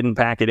they didn't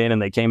pack it in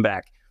and they came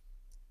back.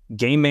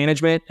 Game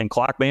management and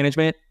clock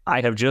management,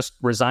 I have just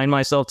resigned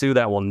myself to.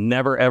 That will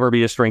never ever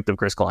be a strength of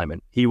Chris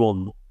Klieman.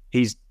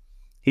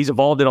 He's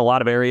evolved in a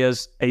lot of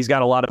areas. He's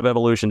got a lot of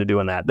evolution to do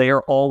in that. They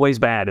are always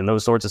bad in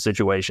those sorts of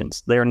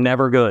situations. They are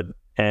never good.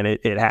 and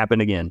it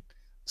happened again.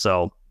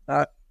 So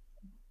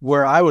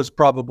where I was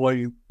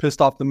probably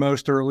pissed off the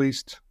most, or at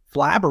least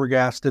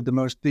flabbergasted the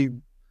most,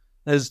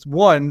 is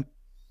one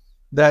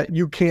that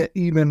you can't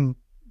even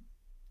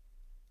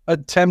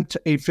attempt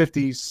a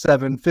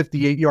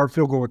 58-yard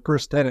field goal with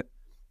Chris Tennant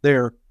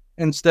there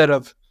instead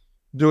of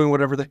doing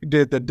whatever they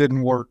did that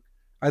didn't work.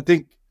 I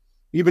think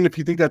even if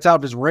you think that's out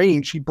of his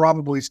range, he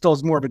probably still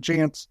has more of a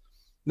chance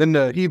than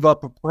to heave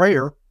up a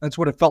prayer. That's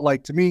what it felt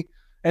like to me.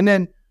 And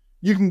then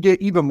you can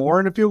get even more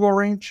in a field goal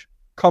range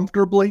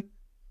comfortably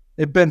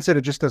if Ben said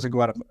it just doesn't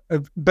go out of,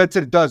 if Ben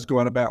said it does go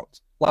out of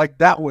bounds. Like,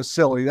 that was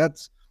silly.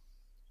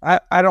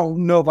 I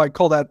don't know if I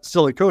call that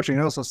silly coaching.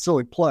 It was a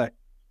silly play.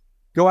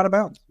 Go out of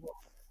bounds.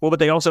 Well, but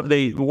they blew a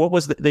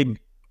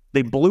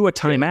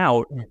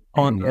timeout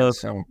on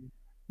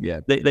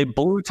they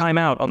blew a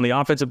timeout on the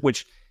offensive,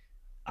 which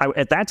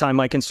at that time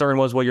my concern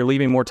was, well, you're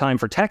leaving more time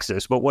for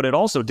Texas. But what it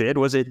also did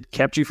was it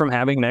kept you from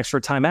having an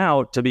extra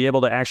timeout to be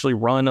able to actually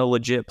run a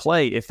legit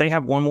play. If they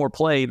have one more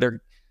play,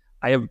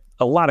 I have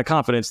a lot of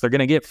confidence they're going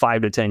to get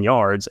 5 to 10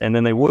 yards, and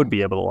then they would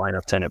be able to line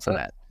up Tennant for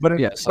that. But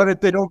if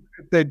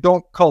they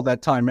don't call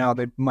that timeout,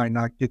 they might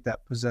not get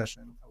that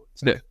possession.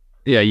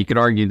 Yeah, you could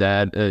argue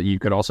that. You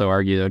could also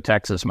argue that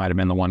Texas might have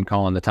been the one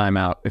calling the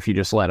timeout if you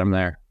just let them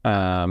there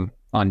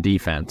on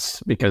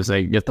defense, because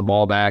they get the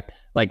ball back.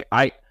 Like,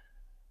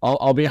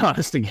 I'll be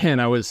honest again.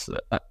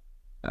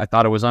 I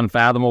thought it was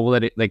unfathomable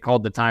that they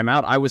called the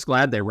timeout. I was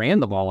glad they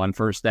ran the ball on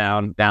first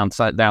down down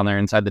there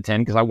inside the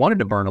 10, because I wanted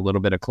to burn a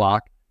little bit of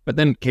clock. But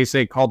then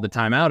K-State called the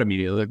timeout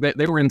immediately.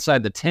 They were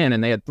inside the 10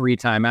 and they had 3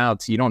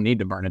 timeouts. You don't need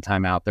to burn a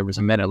timeout. There was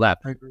a minute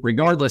left.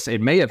 Regardless,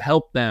 it may have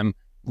helped them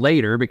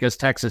later because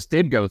Texas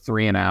did go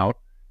 3 and out.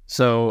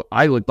 So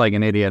I looked like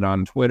an idiot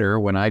on Twitter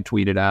when I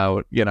tweeted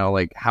out,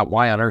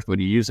 why on earth would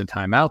you use a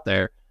timeout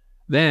there?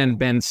 Then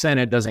Ben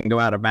Sinnott doesn't go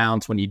out of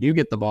bounds when you do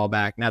get the ball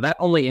back. Now, that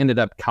only ended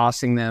up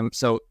costing them.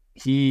 So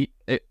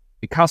it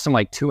cost them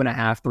like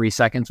 2.5, 3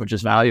 seconds, which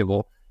is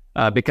valuable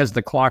because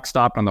the clock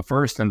stopped on the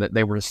first, and that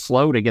they were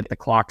slow to get the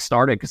clock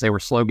started because they were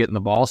slow getting the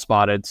ball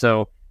spotted.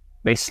 So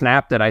they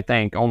snapped it, I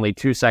think, only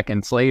 2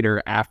 seconds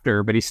later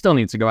after, but he still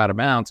needs to go out of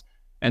bounds.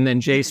 And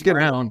then Jace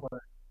Brown,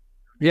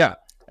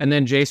 and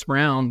then Jace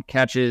Brown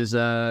catches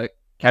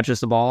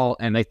the ball,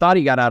 and they thought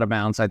he got out of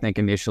bounds, I think,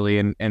 initially,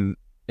 and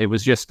it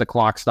was just the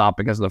clock stop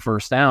because of the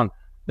first down.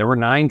 There were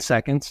 9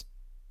 seconds.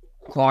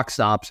 Clock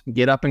stops.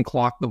 Get up and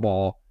clock the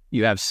ball.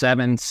 You have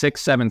 7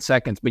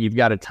 seconds, but you've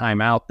got a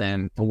timeout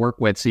then to work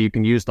with, so you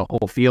can use the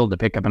whole field to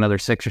pick up another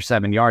 6 or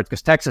 7 yards,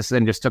 because Texas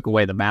then just took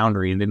away the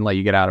boundary and didn't let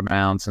you get out of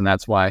bounds, and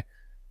that's why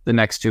the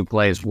next 2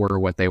 plays were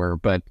what they were.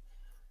 But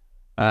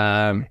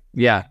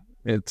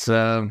it's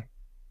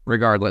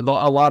regardless,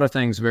 a lot of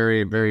things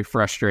very, very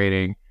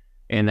frustrating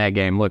in that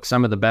game. Look,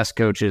 some of the best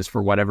coaches,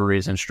 for whatever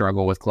reason,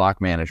 struggle with clock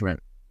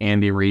management.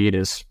 Andy Reid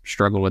has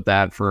struggled with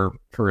that for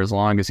as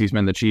long as he's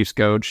been the Chiefs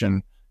coach,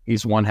 and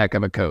he's one heck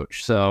of a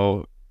coach.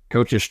 So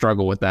coaches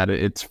struggle with that.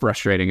 It's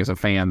frustrating as a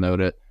fan,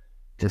 though,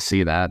 to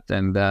see that.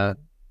 And a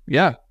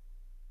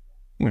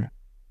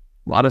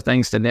lot of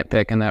things to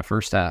nitpick in that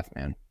first half,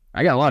 man.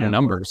 I got a lot of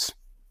numbers.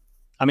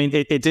 I mean,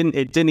 it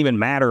didn't even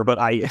matter, but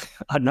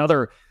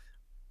another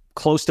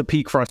close to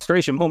peak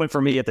frustration moment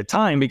for me at the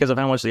time, because of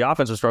how much the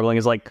offense was struggling,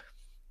 is like,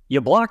 you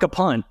block a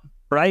punt,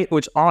 right?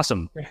 Which,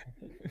 awesome.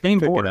 Shane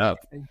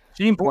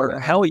Porter,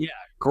 hell yeah.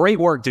 Great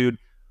work, dude.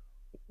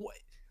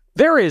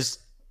 There is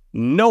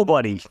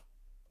nobody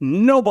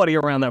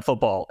around that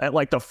football at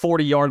like the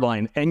 40-yard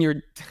line, and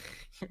you're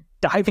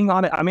diving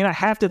on it. I mean, I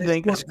have to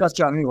think that's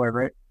touchdown anyway,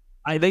 right?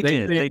 They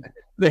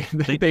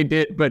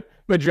did,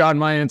 but John,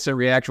 my instant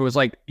reaction was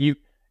like,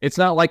 it's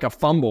not like a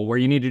fumble where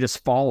you need to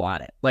just fall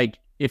on it. Like,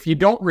 if you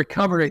don't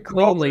recover it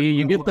cleanly,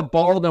 you get the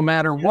ball no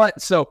matter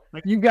what. So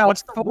you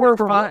got 4 or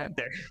 5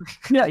 there.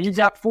 Yeah, you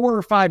got 4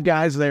 or 5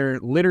 guys there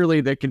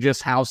literally that can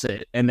just house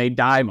it, and they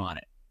dive on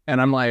it.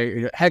 And I'm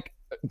like, heck,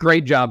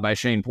 great job by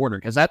Shane Porter,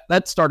 because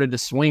that started to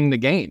swing the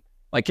game.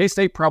 Like,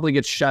 K-State probably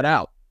gets shut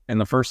out in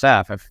the first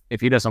half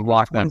if he doesn't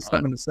block that.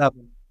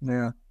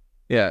 7-7.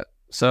 Yeah.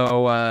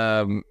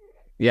 So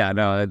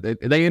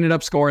they ended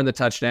up scoring the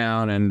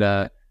touchdown,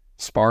 and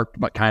sparked,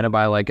 but kind of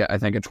by I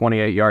think a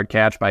 28-yard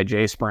catch by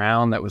Jace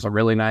Brown. That was a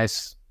really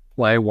nice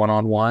play,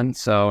 1-on-1.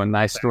 So a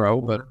nice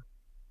throw, but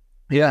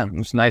yeah, it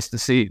was nice to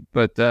see.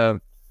 But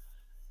that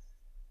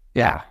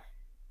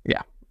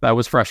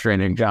was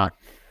frustrating, John.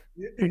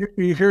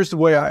 Here's the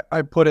way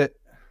I put it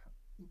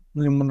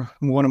in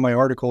one of my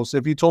articles.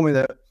 If you told me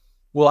that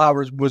Will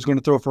Howard was going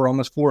to throw for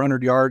almost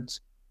 400 yards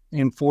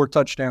and 4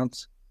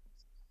 touchdowns,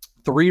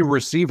 3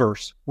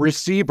 receivers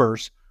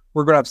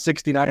were going to have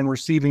 69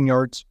 receiving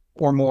yards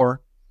or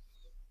more.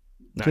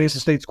 Nice.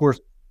 Kansas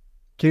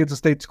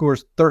State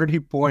scores 30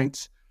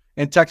 points,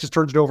 and Texas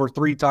turns it over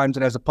 3 times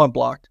and has a punt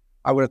blocked.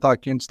 I would have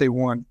thought Kansas State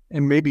won,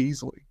 and maybe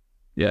easily.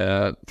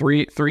 Yeah,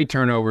 three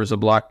turnovers, a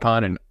blocked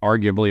punt, and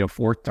arguably a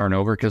 4th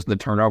turnover, because the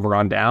turnover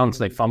on downs,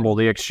 they fumble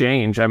the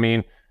exchange. I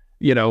mean,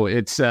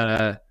 it's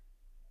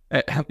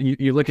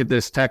you look at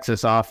this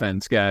Texas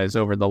offense, guys,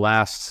 over the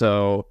last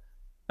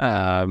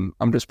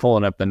I'm just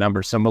pulling up the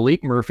numbers. So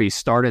Malik Murphy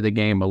started the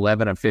game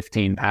 11 of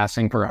 15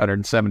 passing for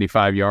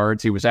 175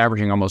 yards. He was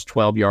averaging almost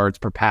 12 yards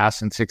per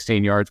pass and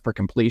 16 yards per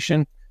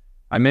completion.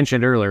 I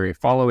mentioned earlier,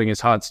 following his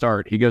hot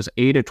start, he goes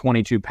 8 of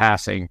 22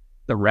 passing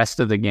the rest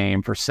of the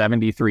game for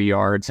 73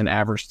 yards and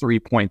averaged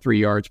 3.3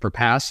 yards per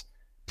pass.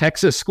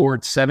 Texas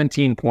scored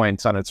 17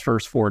 points on its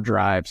first 4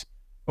 drives.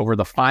 Over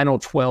the final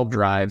 12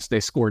 drives, they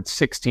scored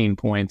 16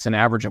 points, an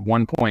average of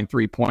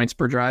 1.3 points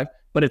per drive,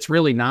 but it's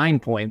really 9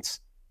 points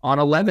on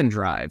 11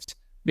 drives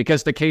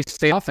because the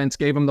K-State offense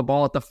gave them the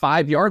ball at the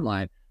 5-yard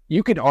line.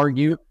 You could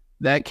argue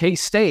that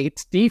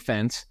K-State's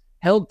defense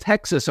held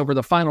Texas over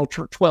the final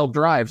 12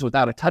 drives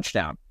without a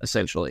touchdown,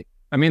 essentially.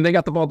 I mean, they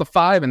got the ball at the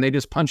 5 and they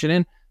just punch it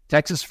in.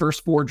 Texas'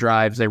 first 4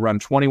 drives, they run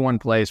 21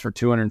 plays for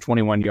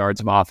 221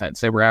 yards of offense.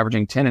 They were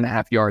averaging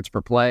 10.5 yards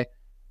per play.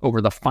 Over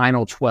the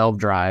final 12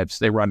 drives,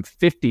 they run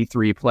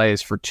 53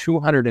 plays for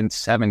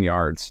 207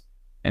 yards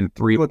and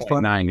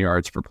 3.9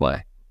 yards per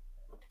play.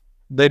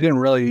 They didn't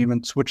really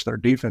even switch their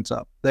defense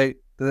up. The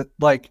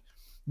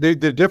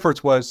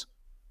difference was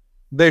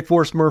they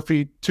forced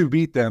Murphy to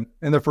beat them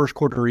in the first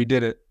quarter. He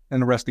did it,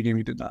 and the rest of the game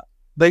he did not.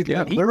 They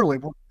didn't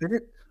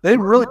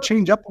really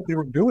change up what they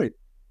were doing.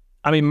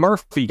 I mean,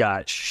 Murphy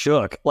got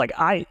shook.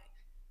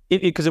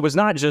 Because it was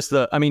not just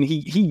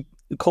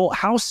Cole,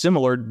 how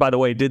similar, by the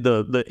way, did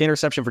the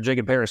interception for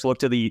Jacob Harris look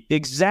to the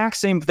exact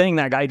same thing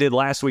that guy did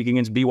last week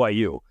against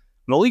BYU?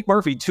 Malik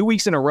Murphy, 2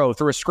 weeks in a row,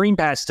 threw a screen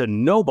pass to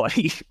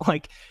nobody.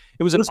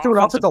 It was an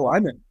offensive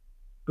lineman.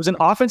 It was an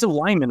offensive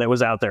lineman that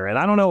was out there, and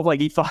I don't know if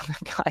he thought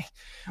that guy,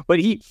 but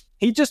he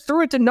just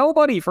threw it to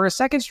nobody for a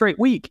second straight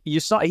week. You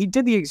saw he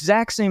did the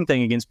exact same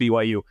thing against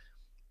BYU,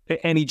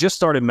 and he just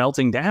started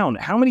melting down.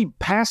 How many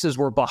passes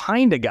were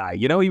behind a guy?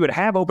 He would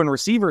have open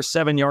receivers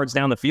 7 yards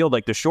down the field,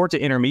 like the short to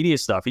intermediate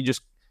stuff. It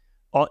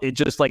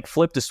just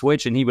flipped a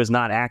switch, and he was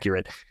not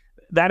accurate.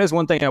 That is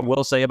one thing I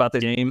will say about the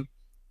game.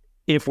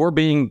 If we're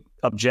being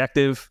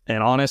objective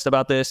and honest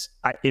about this,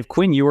 if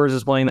Quinn Ewers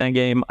is playing that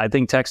game, I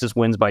think Texas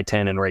wins by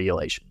 10 in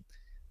regulation,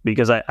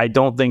 because I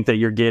don't think that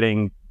you're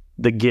getting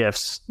the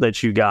gifts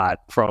that you got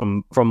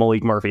from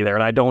Malik Murphy there.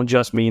 And I don't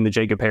just mean the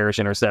Jacob Harris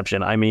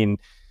interception. I mean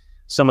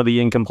some of the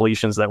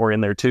incompletions that were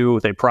in there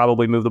too. They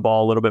probably move the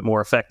ball a little bit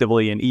more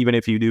effectively. And even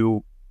if you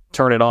do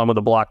turn it on with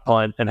a block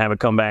punt and have it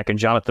come back and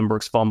Jonathan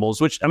Brooks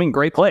fumbles, which,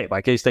 great play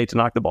by K-State to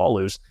knock the ball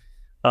loose.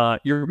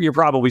 You're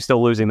probably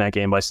still losing that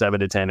game by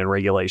 7-10 in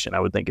regulation, I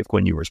would think, if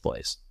Quinn Ewers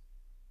plays.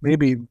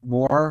 Maybe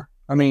more.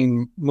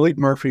 Malik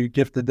Murphy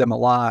gifted them a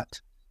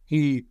lot.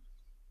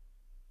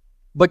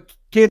 But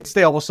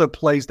K-State also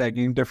plays that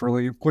game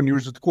differently. Quinn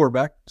Ewers is the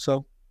quarterback,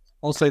 so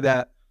I'll say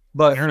that.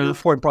 But your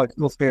point probably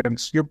still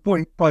stands. Your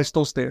point probably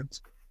still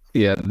stands.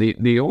 Yeah,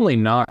 the only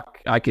knock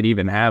I could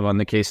even have on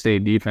the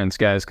K-State defense,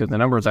 guys, because the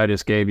numbers I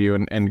just gave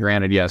you, and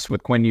granted, yes,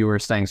 with Quinn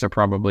Ewers, things are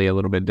probably a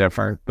little bit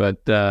different,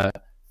 but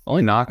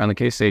only knock on the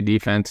K-State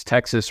defense,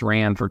 Texas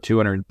ran for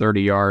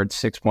 230 yards,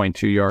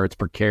 6.2 yards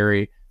per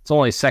carry. It's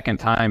only second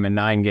time in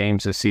 9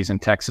 games this season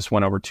Texas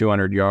went over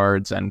 200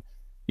 yards. And,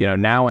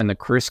 now in the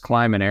Chris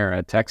Kleiman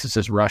era, Texas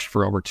has rushed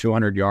for over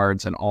 200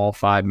 yards in all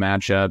 5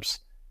 matchups.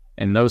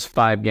 In those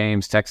 5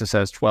 games, Texas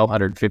has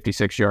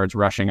 1,256 yards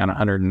rushing on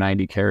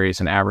 190 carries,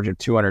 an average of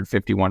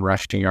 251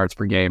 rushing yards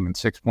per game and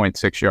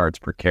 6.6 yards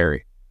per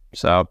carry.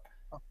 So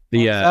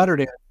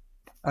Saturday,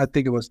 I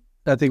think it was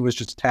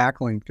just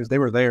tackling because they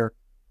were there.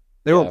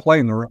 They were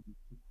playing the run.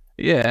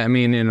 Yeah,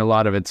 and a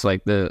lot of it's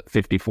like the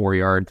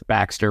 54-yard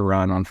Baxter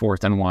run on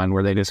 4th and 1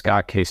 where they just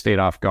got K-State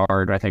off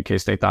guard. I think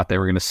K-State thought they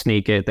were going to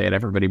sneak it. They had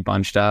everybody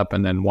bunched up,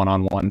 and then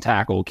one-on-one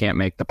tackle can't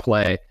make the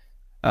play.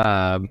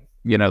 I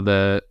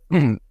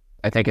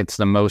think it's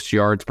the most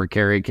yards per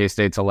carry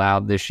K-State's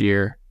allowed this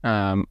year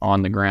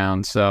on the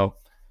ground. So,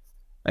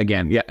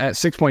 again, at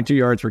 6.2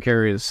 yards per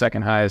carry is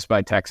second highest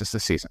by Texas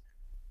this season.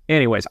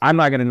 Anyways, I'm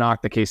not going to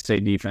knock the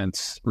K-State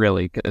defense,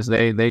 really, because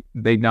they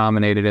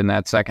dominated in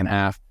that second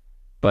half.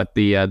 But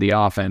the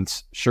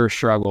offense sure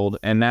struggled.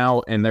 And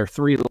now in their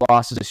 3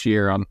 losses this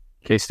year,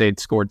 K-State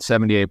scored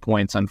 78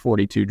 points on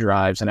 42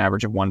 drives, an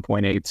average of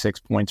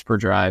 1.86 points per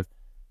drive.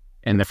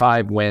 In the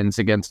 5 wins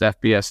against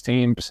FBS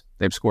teams,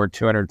 they've scored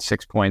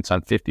 206 points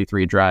on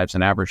 53 drives,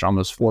 an average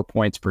almost 4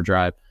 points per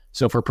drive.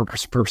 So for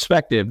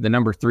perspective, the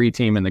number 3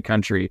 team in the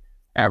country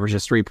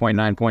averages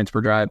 3.9 points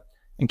per drive.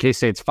 In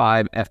K-State's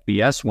 5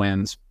 FBS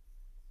wins,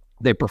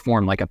 they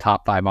performed like a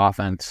top 5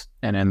 offense.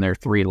 And in their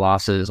 3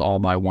 losses, all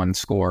by 1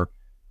 score,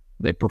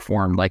 they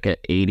performed like an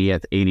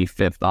 80th,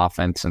 85th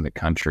offense in the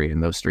country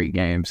in those 3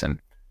 games. And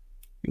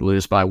you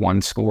lose by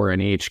 1 score in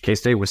each.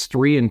 K-State was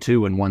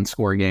 3-2 in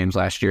 1-score games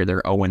last year.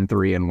 They're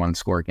 0-3 in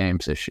 1-score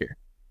games this year.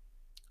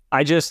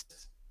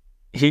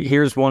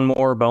 Here's one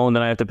more bone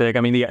that I have to pick.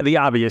 The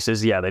obvious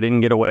is, they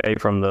didn't get away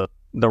from the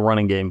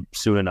running game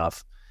soon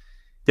enough.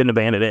 Didn't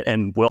abandon it.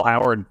 And Will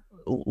Howard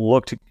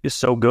looked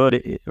so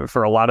good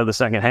for a lot of the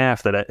second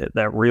half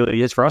that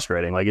really is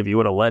frustrating. Like, if you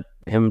would have let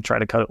him try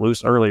to cut it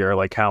loose earlier,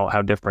 like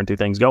how different do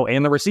things go?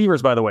 And the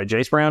receivers, by the way,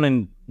 Jace Brown,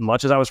 and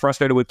much as I was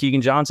frustrated with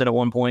Keegan Johnson at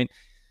one point,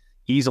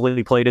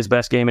 easily played his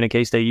best game in a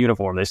K-State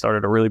uniform. They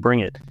started to really bring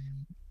it.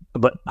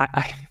 But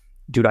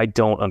dude, I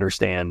don't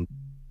understand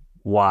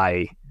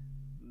why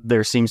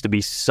there seems to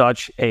be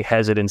such a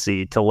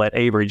hesitancy to let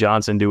Avery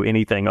Johnson do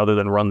anything other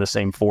than run the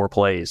same 4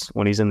 plays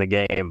when he's in the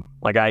game.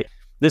 Like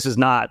this is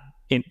not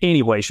in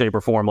any way, shape,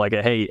 or form like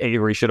hey,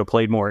 Avery should have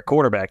played more at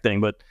quarterback thing,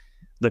 but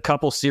the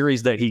couple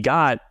series that he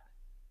got,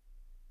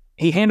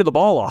 he handed the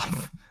ball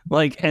off.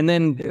 Like, and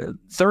then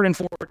 3rd and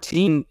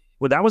 14,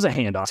 well, that was a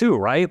handoff too,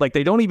 right? Like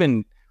they don't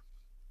even,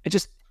 he's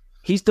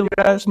the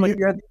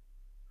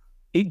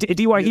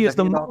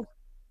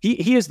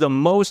he is the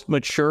most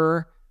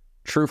mature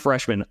true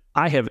freshman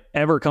I have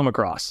ever come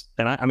across.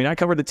 And I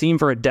covered the team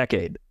for a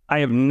decade. I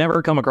have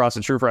never come across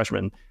a true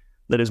freshman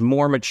that is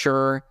more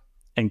mature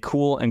and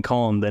cool and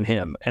calm than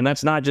him. And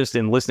that's not just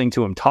in listening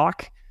to him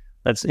talk.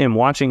 That's in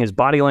watching his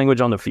body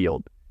language on the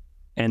field.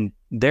 And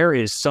there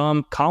is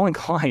Colin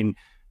Klein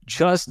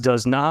just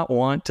does not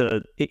want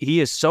to. He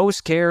is so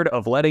scared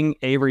of letting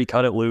Avery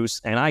cut it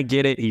loose. And I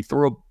get it. He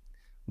threw a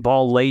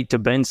ball late to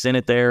Ben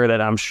Sinnott there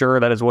that I'm sure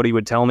that is what he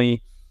would tell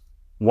me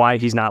why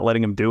he's not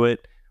letting him do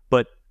it.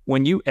 But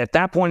when you, at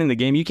that point in the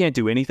game, you can't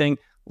do anything.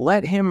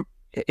 Let him,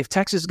 if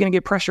Texas is going to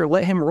get pressure,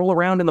 let him roll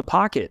around in the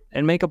pocket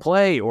and make a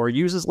play or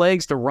use his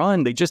legs to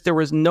run. There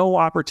was no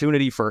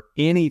opportunity for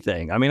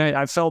anything. I mean,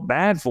 I felt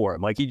bad for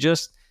him. Like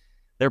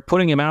they're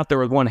putting him out there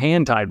with one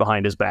hand tied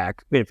behind his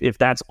back if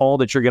that's all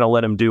that you're going to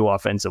let him do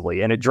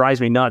offensively. And it drives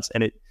me nuts.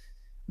 And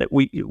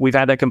we've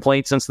had that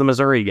complaint since the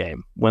Missouri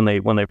game when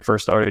they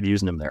first started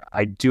using him there.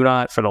 I do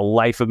not for the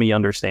life of me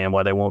understand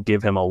why they won't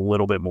give him a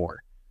little bit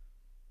more.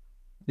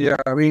 Yeah,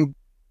 I mean,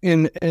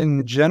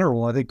 in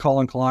general, I think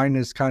Colin Klein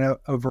is kind of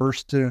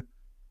averse to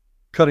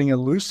cutting it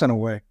loose in a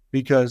way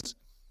because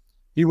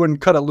he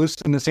wouldn't cut it loose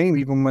in the game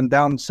even when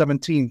down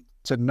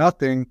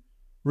 17-0.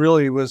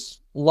 Really was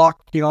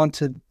locking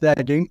onto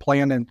that game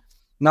plan and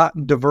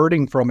not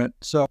diverting from it.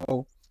 So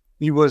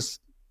he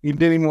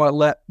didn't even want to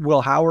let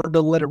Will Howard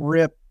to let it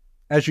rip.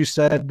 As you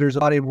said, there's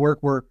a body of work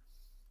where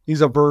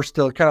he's averse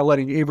to kind of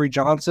letting Avery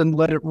Johnson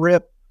let it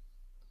rip.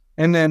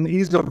 And then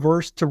he's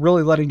averse to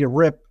really letting it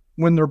rip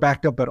when they're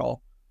backed up at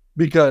all.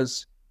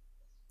 Because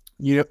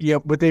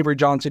with Avery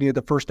Johnson, he had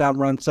the first down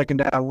run, second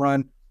down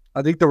run.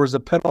 I think there was a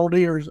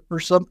penalty or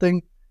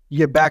something. You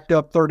get backed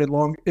up 3rd and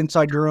long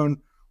inside your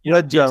own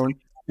red zone.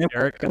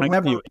 Eric,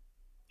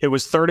 it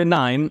was 3rd and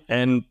 9,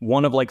 and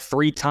one of like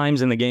 3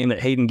 times in the game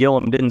that Hayden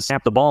Gillum didn't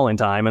snap the ball in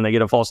time, and they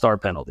get a false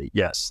start penalty.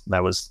 Yes.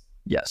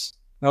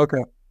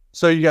 Okay.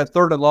 So you got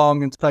 3rd and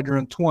long inside your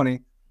own 20,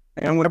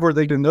 and whenever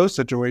they get in those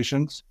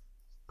situations,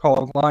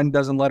 Colin Klein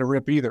doesn't let it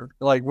rip either.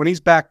 Like when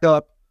he's backed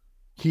up,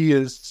 he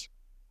is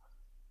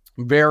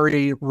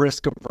very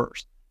risk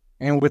averse,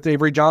 and with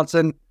Avery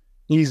Johnson,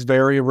 he's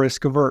very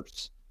risk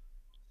averse.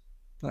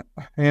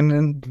 And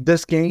in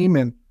this game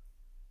and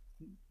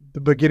the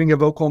beginning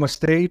of Oklahoma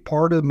State,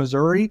 part of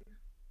Missouri,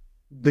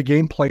 the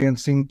game plan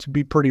seemed to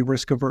be pretty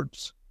risk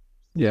averse.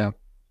 Yeah.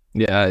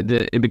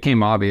 It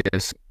became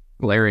obvious,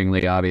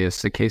 glaringly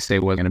obvious, that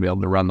K-State wasn't going to be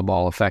able to run the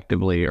ball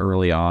effectively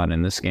early on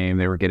in this game.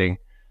 They were getting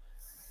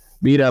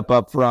beat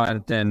up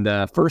front, and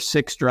first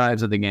 6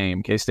 drives of the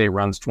game, K-State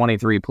runs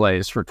 23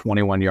 plays for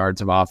 21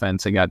 yards of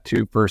offense. They got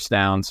 2 first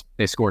downs.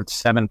 They scored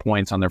 7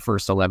 points on their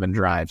first 11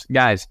 drives.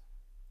 Guys,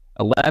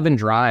 11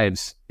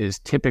 drives is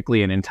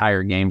typically an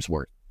entire game's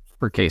worth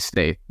for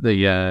K-State.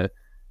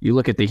 You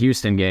look at the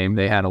Houston game,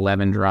 they had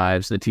 11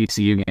 drives. The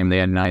TCU game, they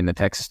had 9. The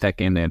Texas Tech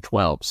game, they had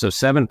 12. So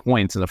 7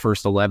 points in the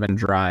first 11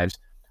 drives.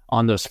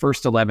 On those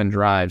first 11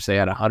 drives, they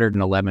had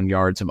 111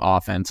 yards of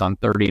offense on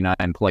 39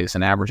 plays,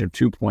 an average of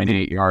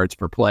 2.8 yards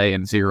per play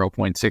and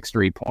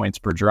 0.63 points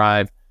per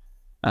drive.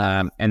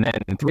 And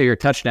then 3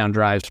 touchdown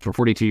drives for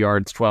 42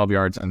 yards, 12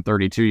 yards, and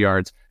 32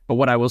 yards. But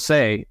what I will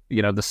say,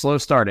 the slow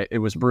start, it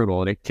was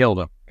brutal, and it killed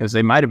them because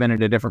they might have been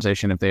in a different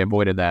position if they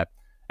avoided that.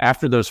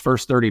 After those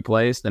first 30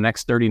 plays, the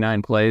next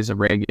 39 plays of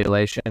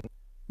regulation,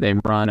 they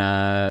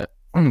run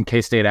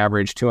K-State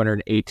averaged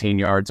 218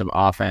 yards of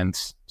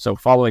offense. So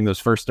following those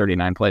first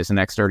 39 plays, the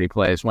next 30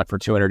 plays went for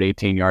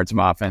 218 yards of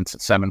offense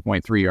at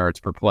 7.3 yards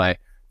per play.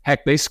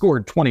 Heck, they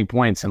scored 20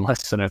 points in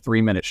less than a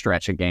 3-minute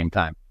stretch at game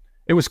time.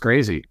 It was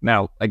crazy.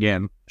 Now,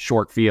 again,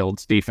 short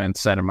fields,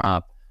 defense set them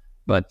up.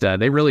 But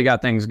they really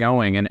got things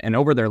going. And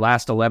over their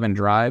last 11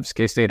 drives,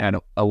 K-State had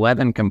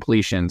 11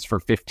 completions for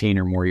 15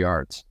 or more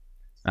yards.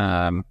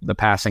 The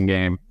passing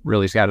game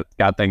really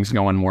got things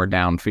going more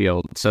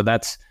downfield. So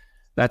that's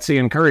the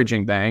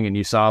encouraging thing. And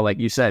you saw, like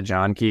you said,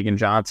 John, Keegan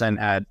Johnson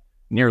had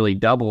nearly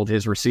doubled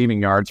his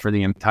receiving yards for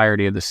the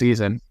entirety of the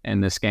season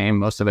in this game,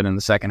 most of it in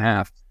the second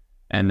half.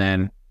 And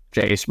then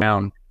Chase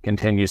Brown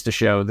continues to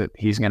show that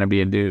he's going to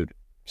be a dude.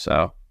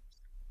 So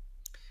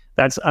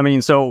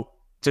so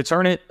to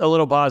turn it a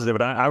little positive,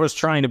 and I was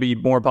trying to be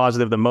more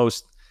positive than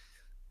most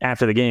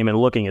after the game and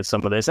looking at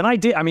some of this. And I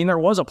did. I mean, there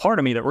was a part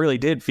of me that really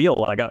did feel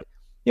like,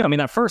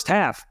 that first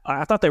half,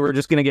 I thought they were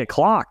just going to get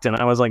clocked. And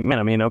I was like,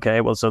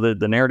 okay, well, so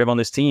the narrative on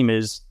this team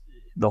is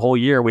the whole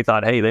year we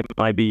thought, hey, they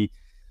might be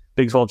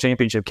Big 12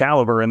 championship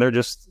caliber. And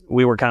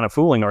we were kind of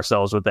fooling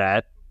ourselves with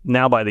that.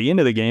 now by the end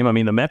of the game, I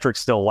mean, the metrics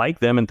still like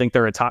them and think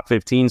they're a top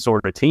 15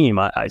 sort of team.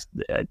 I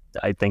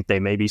think they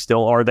maybe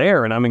still are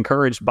there, and I'm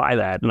encouraged by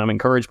that. And I'm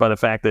encouraged by the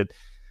fact that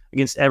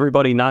against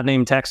everybody not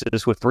named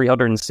Texas with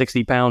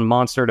 360-pound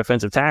monster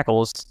defensive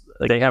tackles,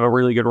 they have a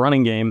really good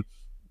running game.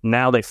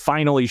 Now they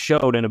finally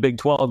showed in a Big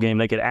 12 game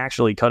they could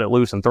actually cut it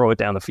loose and throw it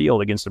down the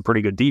field against a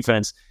pretty good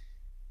defense.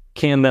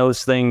 Can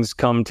those things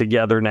come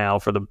together now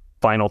for the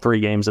final 3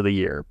 games of the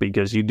year?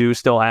 Because you do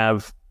still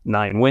have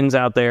 9 wins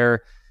out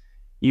there.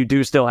 You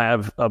do still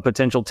have a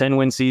potential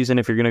 10-win season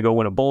if you're going to go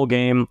win a bowl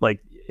game. Like,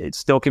 it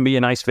still can be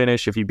a nice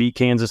finish. If you beat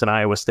Kansas and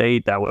Iowa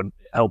State, that would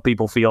help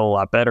people feel a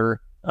lot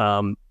better. Is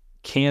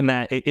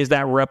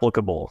that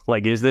replicable?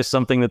 Like, is this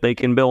something that they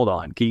can build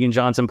on? Keegan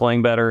Johnson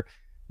playing better,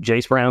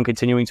 Jace Brown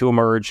continuing to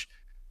emerge,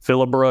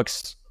 Phillip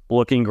Brooks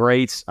looking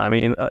great. I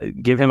mean,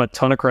 give him a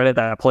ton of credit.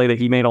 That play that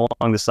he made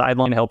along the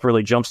sideline helped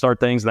really jumpstart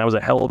things, and that was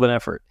a hell of an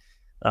effort.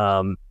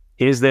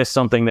 Is this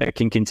something that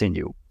can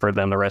continue for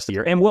them the rest of the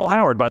year? And Will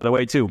Howard, by the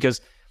way, too,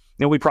 because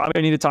we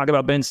probably need to talk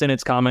about Ben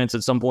Sinnott's comments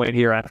at some point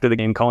here after the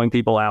game, calling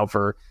people out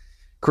for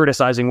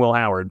criticizing Will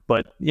Howard.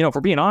 But,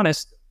 for being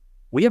honest,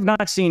 we have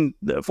not seen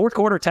the fourth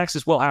quarter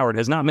Texas Will Howard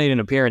has not made an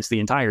appearance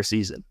the entire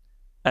season.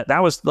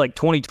 That was like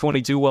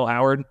 2022 Will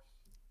Howard.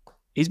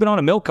 He's been on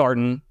a milk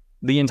carton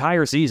the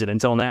entire season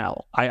until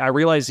now. I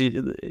realize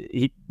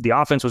the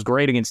offense was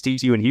great against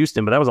TCU and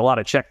Houston, but that was a lot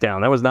of check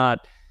down. That was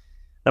not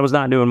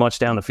doing much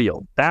down the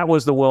field. That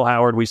was the Will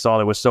Howard we saw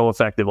that was so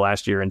effective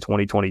last year in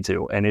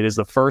 2022. And it is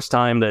the first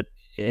time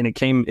and it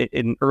came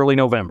in early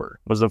November,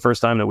 was the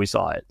first time that we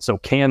saw it. So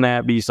can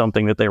that be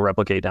something that they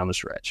replicate down the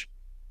stretch?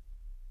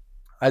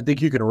 I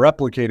think you can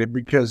replicate it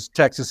because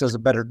Texas has a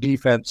better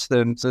defense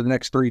than the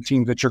next 3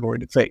 teams that you're going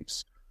to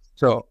face.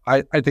 So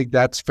I think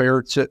that's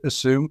fair to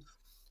assume.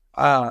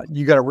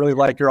 You got to really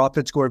like your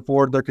offense going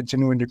forward. They're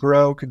continuing to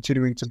grow,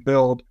 continuing to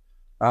build.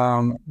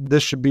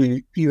 This should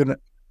be even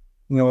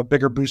a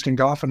bigger boost in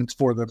confidence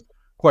for them,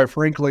 quite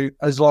frankly,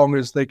 as long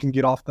as they can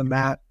get off the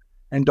mat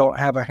and don't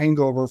have a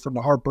hangover from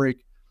the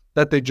heartbreak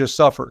that they just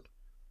suffered.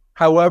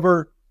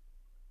 However,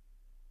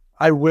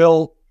 I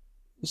will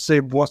say,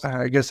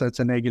 I guess that's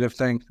a negative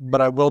thing,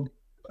 but I will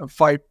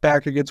fight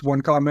back against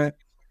one comment.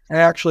 And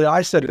actually,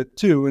 I said it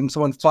too, and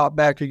someone fought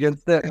back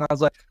against it, and I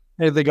was like,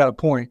 hey, they got a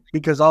point.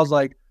 Because I was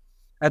like,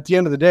 at the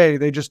end of the day,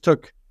 they just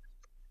took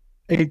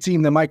a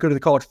team that might go to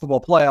the college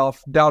football playoff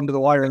down to the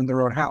wire in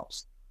their own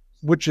house,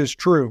 which is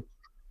true.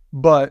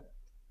 But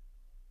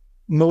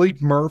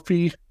Malik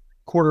Murphy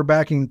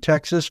quarterbacking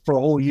Texas for a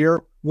whole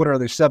year, what are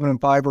they,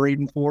 7-5 or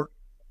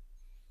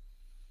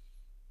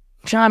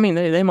 8-4? I mean,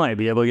 they might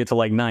be able to get to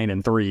like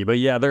 9-3, but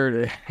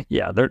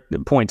they're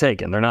point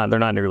taken. They're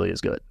not nearly as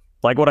good.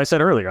 Like what I said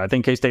earlier, I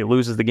think K-State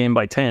loses the game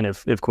by 10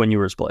 if Quinn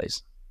Ewers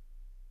plays.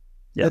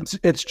 Yeah,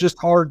 it's just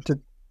hard to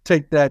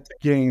take that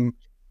game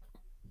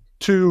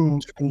too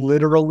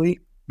literally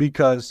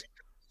because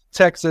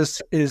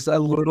Texas is a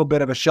little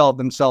bit of a shell of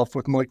themselves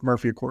with Malik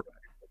Murphy at quarterback.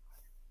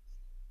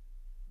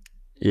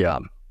 Yeah,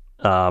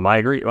 I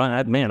agree.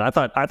 Man, I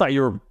thought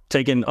you were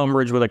taking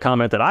umbrage with a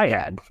comment that I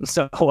had.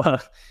 So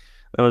that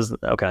was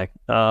okay.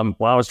 Well,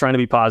 I was trying to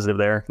be positive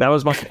there. That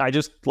was I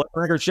just let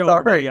the record show.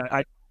 Sorry.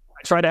 I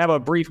tried to have a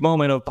brief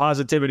moment of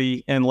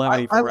positivity and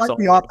levity. I like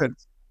the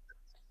offense.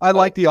 I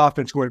like the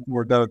offense going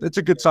forward, though. It's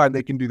a good sign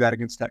they can do that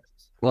against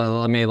Texas. Well,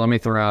 let me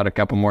throw out a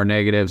couple more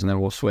negatives, and then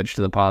we'll switch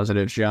to the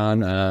positives, John.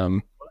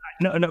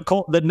 No,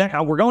 Cole.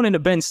 We're going into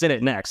Ben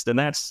Sinnott next, and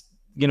that's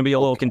going to be a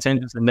little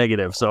contingent and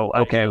negative. So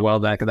okay, well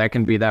that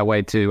can be that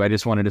way too. I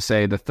just wanted to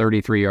say the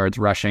 33 yards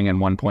rushing and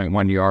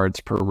 1.1 yards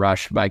per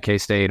rush by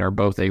K-State are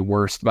both a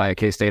worst by a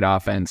K-State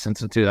offense since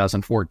the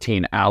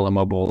 2014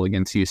 Alamo Bowl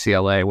against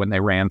UCLA when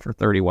they ran for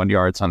 31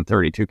 yards on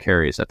 32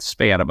 carries. That's a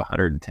span of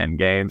 110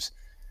 games.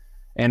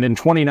 And in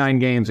 29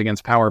 games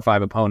against Power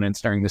 5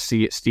 opponents during the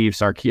Steve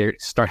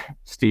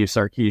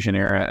Sarkisian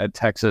era at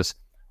Texas,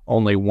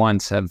 only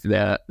once have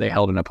they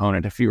held an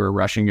opponent to fewer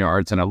rushing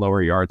yards and a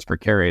lower yards per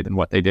carry than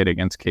what they did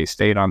against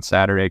K-State on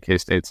Saturday.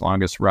 K-State's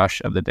longest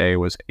rush of the day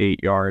was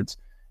 8 yards.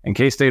 And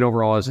K-State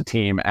overall as a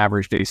team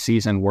averaged a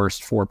season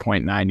worst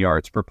 4.9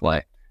 yards per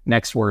play.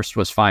 Next worst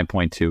was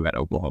 5.2 at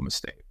Oklahoma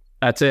State.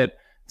 That's it.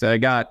 So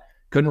they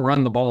couldn't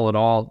run the ball at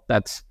all.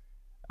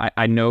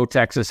 I know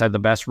Texas had the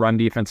best run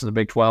defense in the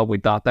Big 12. We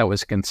thought that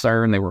was a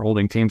concern. They were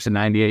holding teams to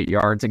 98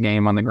 yards a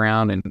game on the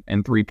ground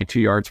and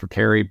 3.2 yards per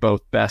carry,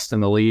 both best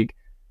in the league.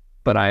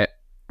 But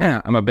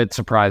I'm a bit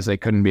surprised they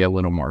couldn't be a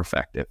little more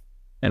effective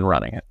in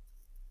running it.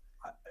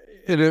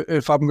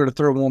 If I'm going to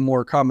throw one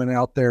more comment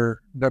out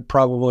there that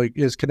probably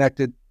is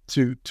connected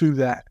to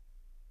that,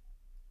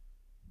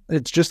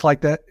 it's just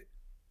like that.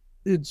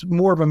 It's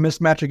more of a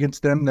mismatch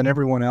against them than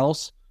everyone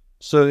else,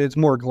 so it's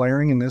more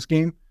glaring in this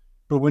game.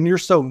 But when you're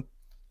so,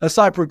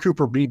 aside from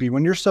Cooper Beebe,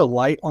 when you're so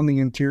light on the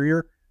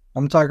interior,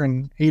 I'm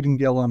talking Hayden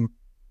Gillum,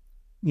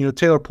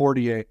 Taylor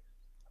Portier.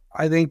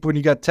 I think when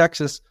you got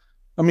Texas,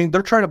 I mean,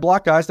 they're trying to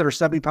block guys that are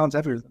 70 pounds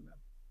heavier than them.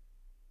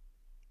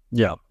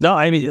 Yeah. No,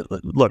 I mean,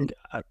 look,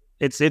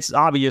 it's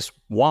obvious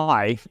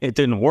why it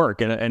didn't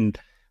work, and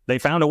they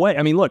found a way.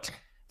 I mean, look,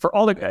 for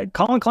all the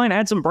Colin Klein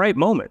had some bright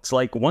moments.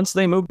 Like once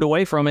they moved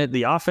away from it,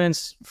 the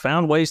offense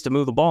found ways to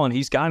move the ball, and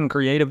he's gotten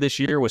creative this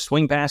year with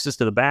swing passes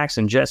to the backs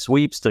and jet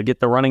sweeps to get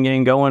the running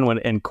game going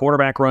and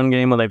quarterback run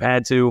game when they've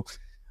had to.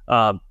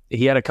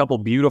 He had a couple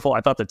beautiful,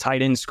 I thought the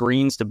tight end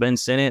screens to Ben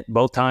Sinnott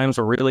both times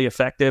were really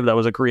effective. That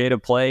was a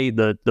creative play.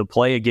 The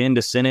play again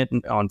to Sinnott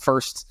on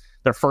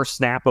their first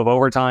snap of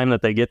overtime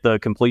that they get the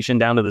completion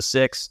down to the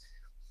 6.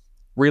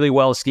 Really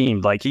well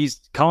schemed. Like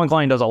Colin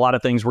Klein does a lot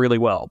of things really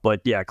well, but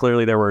yeah,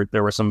 clearly there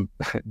were some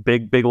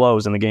big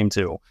lows in the game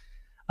too.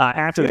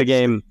 After the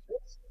game,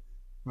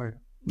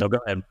 no, go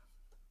ahead.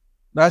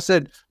 I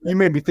said you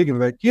made me think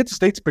of it. Kansas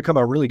State's become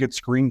a really good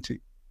screen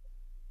team.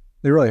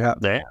 They really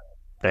have. They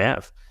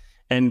have.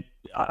 And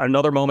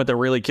another moment that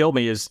really killed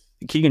me is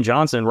Keegan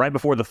Johnson right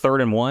before the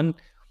 3rd and 1.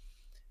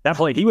 That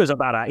play, he was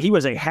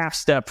a half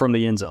step from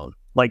the end zone.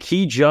 Like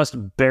he just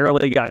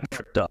barely got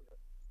tripped up.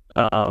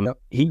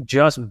 He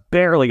just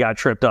barely got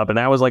tripped up, and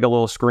that was like a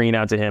little screen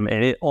out to him,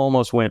 and it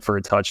almost went for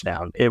a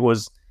touchdown. It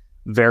was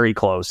very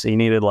close. He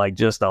needed like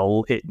just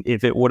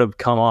if it would have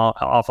come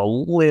off a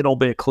little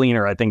bit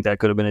cleaner, I think that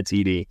could have been a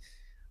TD.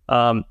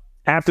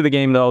 After the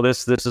game, though,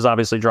 this has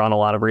obviously drawn a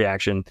lot of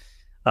reaction.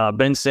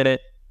 Ben Sinnott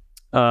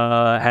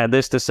had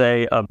this to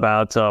say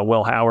about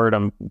Will Howard.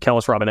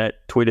 Kellis Robinette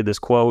tweeted this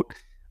quote.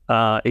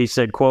 He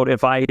said, quote,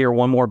 "If I hear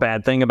one more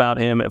bad thing about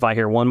him, if I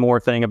hear one more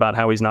thing about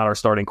how he's not our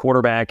starting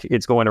quarterback,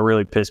 it's going to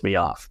really piss me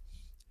off."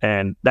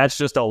 And that's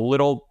just a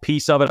little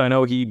piece of it. I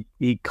know he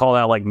called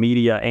out like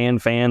media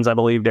and fans. I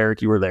believe,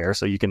 Derek, you were there,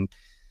 so you can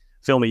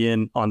fill me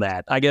in on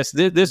that. I guess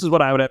this is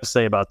what I would have to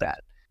say about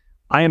that.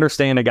 I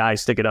understand a guy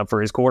sticking up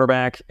for his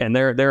quarterback, and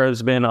there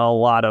has been a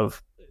lot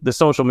of the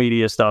social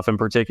media stuff in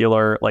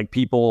particular, like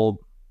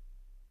people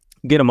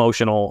get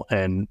emotional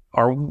and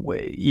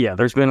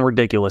there's been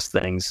ridiculous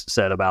things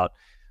said about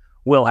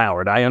Will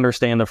Howard. I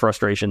understand the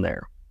frustration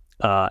there.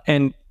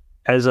 And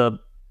as a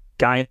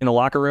guy in the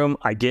locker room,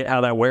 I get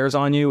how that wears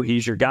on you.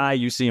 He's your guy.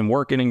 You see him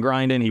working and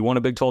grinding. He won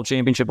a Big 12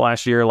 championship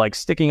last year. Like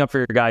sticking up for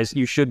your guys,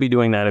 you should be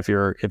doing that if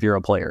you're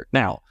a player.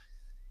 Now,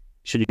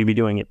 should you be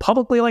doing it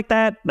publicly like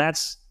that?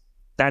 That's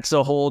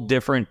a whole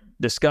different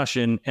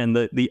discussion. And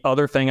the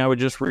other thing I would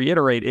just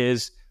reiterate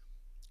is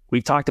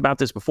we've talked about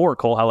this before,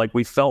 Cole, how like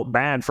we felt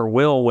bad for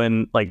Will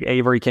when like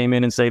Avery came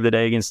in and saved the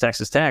day against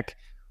Texas Tech.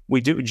 We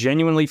do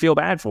genuinely feel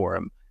bad for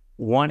him,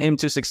 want him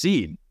to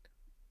succeed.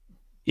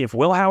 If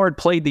Will Howard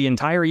played the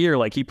entire year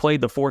like he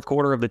played the 4th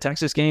quarter of the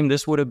Texas game,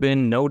 this would have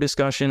been no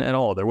discussion at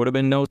all. There would have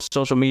been no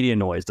social media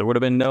noise. There would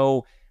have been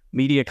no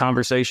media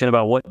conversation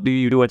about what do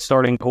you do at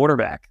starting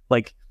quarterback.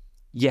 Like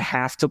you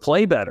have to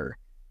play better.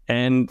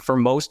 And for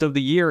most of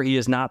the year, he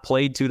has not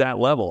played to that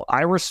level.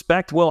 I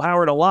respect Will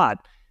Howard a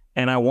lot,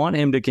 and I want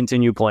him to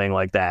continue playing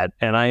like that.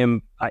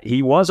 And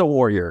he was a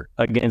warrior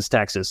against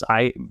Texas.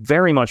 I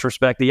very much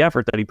respect the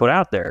effort that he put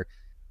out there.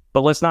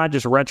 But let's not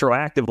just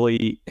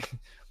retroactively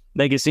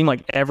make it seem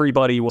like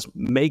everybody was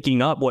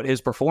making up what his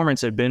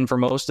performance had been for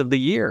most of the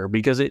year,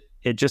 because it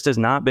just has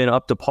not been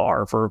up to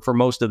par for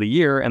most of the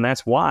year. And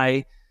that's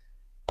why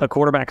a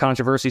quarterback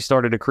controversy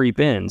started to creep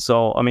in.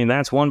 So, I mean,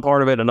 that's one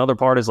part of it. Another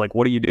part is like,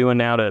 what are you doing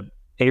now to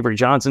Avery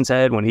Johnson's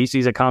head when he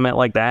sees a comment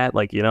like that?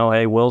 Like,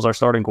 hey, Will's our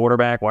starting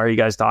quarterback. Why are you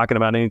guys talking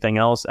about anything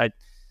else?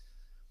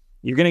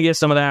 You're going to get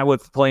some of that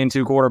with playing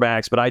 2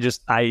 quarterbacks, but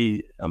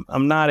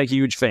I'm not a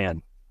huge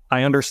fan.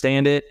 I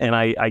understand it, and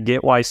I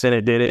get why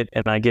Sinnott did it,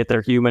 and I get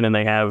they're human and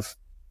they have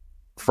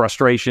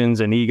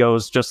frustrations and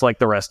egos just like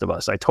the rest of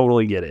us. I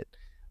totally get it.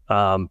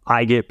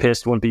 I get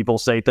pissed when people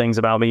say things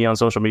about me on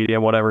social media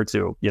and whatever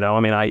too. I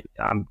mean,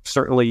 I'm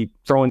certainly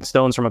throwing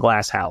stones from a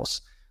glass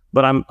house,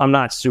 but I'm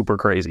not super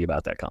crazy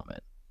about that comment.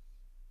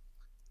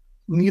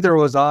 Neither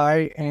was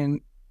I,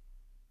 and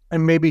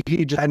maybe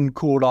he just hadn't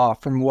cooled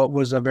off from what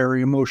was a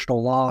very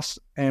emotional loss,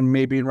 and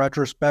maybe in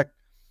retrospect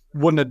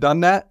wouldn't have done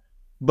that,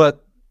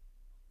 but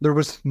there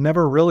was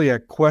never really a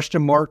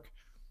question mark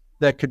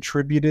that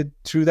contributed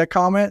to that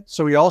comment.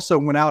 So he also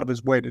went out of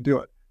his way to do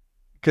it,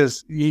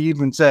 because he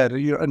even said,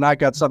 and I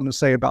got something to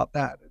say about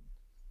that.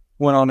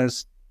 Went on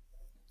his,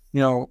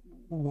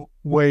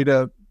 way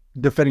to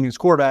defending his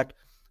quarterback.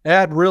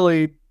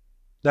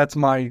 That's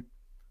my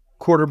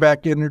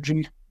quarterback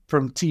energy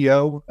from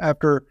T.O.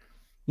 after,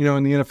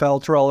 in the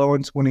NFL, Terrell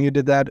Owens, when he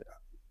did that.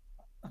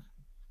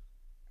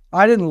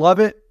 I didn't love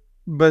it,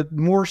 but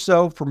more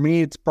so for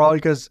me, it's probably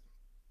because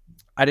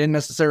I didn't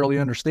necessarily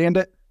understand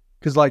it.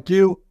 Because like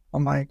you,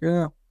 I'm like,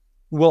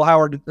 Will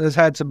Howard has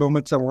had some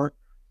moments that weren't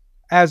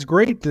as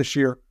great this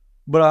year,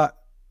 but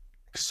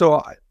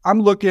so I'm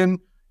looking,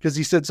 because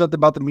he said something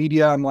about the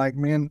media. I'm like,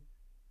 man,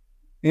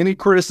 any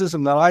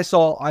criticism that I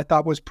saw, I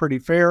thought was pretty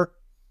fair.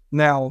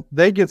 Now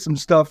they get some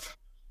stuff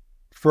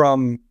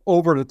from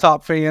over the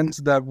top fans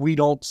that we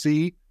don't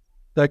see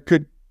that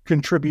could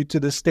contribute to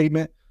this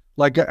statement.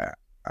 Like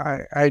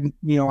I've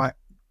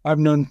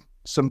known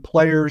some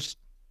players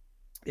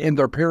and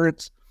their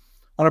parents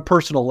on a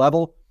personal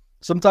level.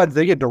 Sometimes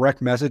they get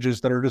direct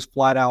messages that are just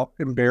flat out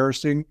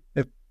embarrassing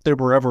if they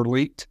were ever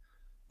leaked,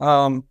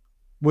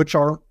 which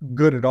aren't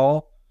good at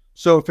all.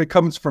 So if it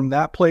comes from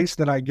that place,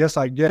 then I guess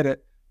I get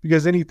it.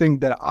 because anything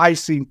that I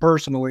seen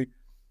personally,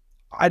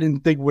 I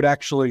didn't think would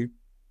actually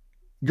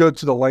go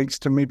to the lengths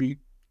to maybe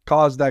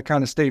cause that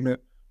kind of statement.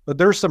 But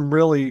there's some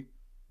really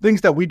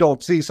things that we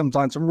don't see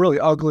sometimes, some really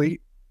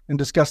ugly and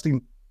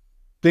disgusting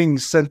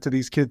things sent to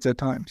these kids at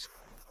times.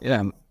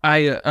 Yeah,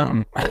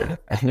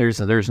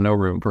 there's no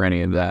room for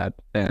any of that,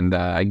 and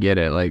I get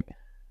it. Like,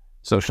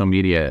 social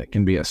media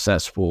can be a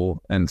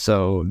cesspool, and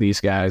so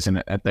these guys,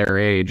 and at their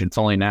age, it's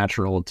only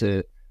natural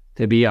to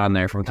be on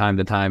there from time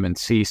to time and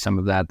see some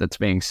of that that's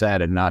being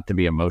said, and not to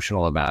be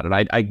emotional about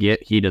it. I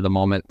get heat of the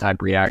moment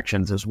type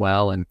reactions as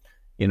well, and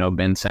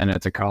Ben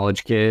Sennett's a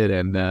college kid,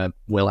 and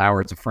Will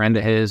Howard's a friend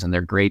of his, and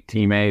they're great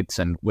teammates,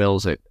 and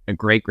Will's a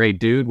great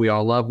dude. We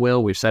all love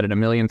Will. We've said it a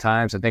million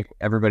times. I think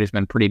everybody's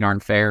been pretty darn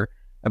fair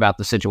about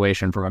the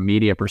situation from a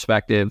media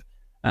perspective.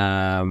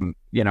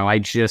 I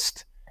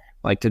just,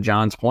 like, to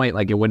John's point,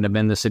 like, it wouldn't have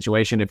been the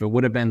situation if it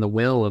would have been the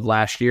Will of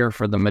last year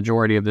for the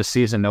majority of this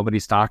season.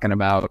 Nobody's talking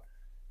about,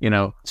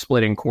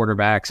 splitting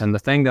quarterbacks. And the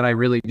thing that I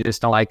really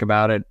just don't like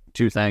about it,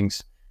 two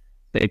things.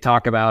 They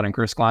talk about, and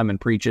Chris Kleiman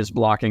preaches,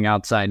 blocking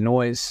outside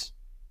noise.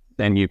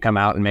 Then you come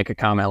out and make a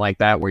comment like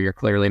that where you're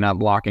clearly not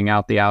blocking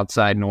out the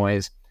outside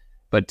noise.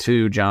 But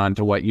two, John,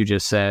 to what you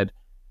just said,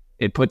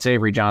 it puts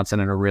Avery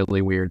Johnson in a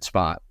really weird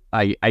spot.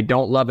 I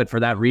don't love it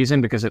for that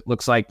reason, because it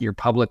looks like you're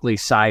publicly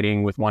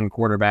siding with one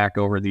quarterback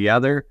over the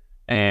other,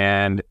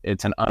 and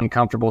it's an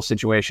uncomfortable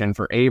situation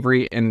for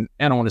Avery. And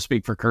I don't want to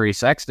speak for Curry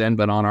Sexton,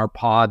 but on our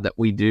pod that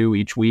we do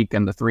each week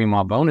in the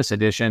 3-Mall bonus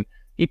edition,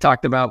 he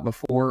talked about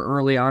before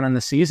early on in the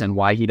season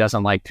why he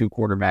doesn't like 2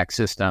 quarterback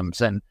systems,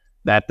 and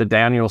that the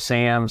Daniel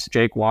Sams,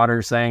 Jake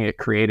Waters thing, it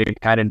created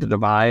kind of the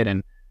divide.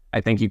 And I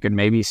think you could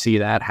maybe see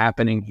that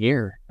happening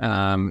here.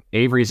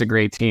 Avery's a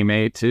great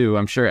teammate too.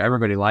 I'm sure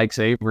everybody likes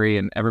Avery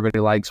and everybody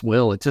likes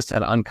Will. It's just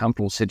an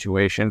uncomfortable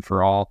situation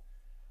for all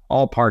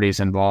parties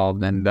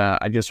involved. And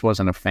I just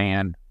wasn't a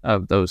fan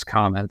of those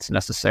comments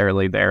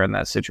necessarily there in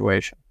that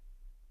situation.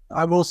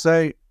 I will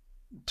say,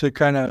 to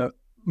kind of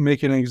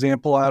make an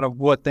example out of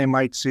what they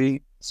might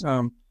see,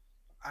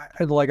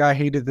 I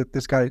hated that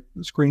this guy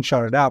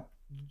screenshotted out.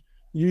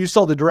 You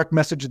saw the direct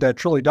message that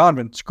Trilly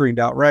Donovan screened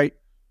out, right?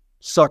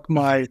 Suck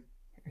my.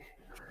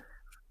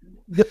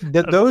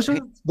 Those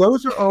are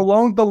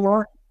along the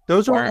line.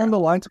 Those are on the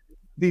lines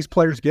these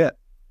players get.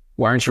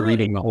 Why aren't you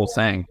reading the whole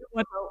thing?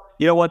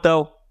 You know what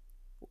though?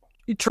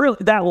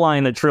 That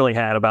line that Trilly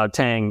had about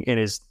Tang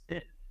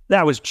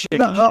that was chicken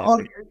shit.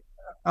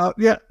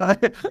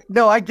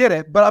 I get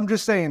it, but I'm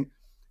just saying,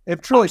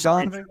 if Trilly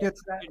Donovan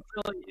gets that,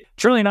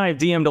 Trilly and I have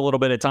DM'd a little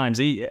bit at times.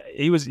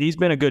 He's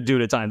been a good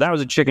dude at times. That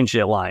was a chicken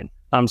shit line.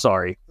 I'm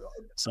sorry.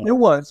 So. It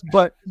was,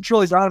 but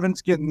Trilly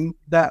Donovan's getting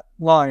that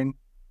line.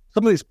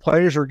 Some of these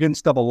players are getting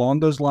stuff along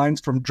those lines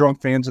from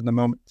drunk fans in the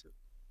moment.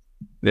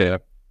 Yeah.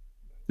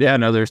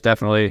 No, there's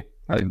definitely.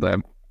 I've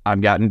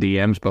gotten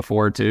DMs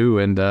before too,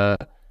 and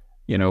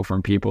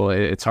from people.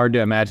 It's hard to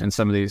imagine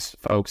some of these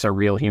folks are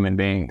real human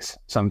beings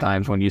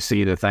sometimes when you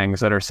see the things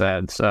that are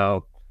said.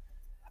 So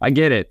I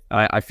get it.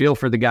 I feel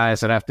for the guys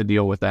that have to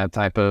deal with that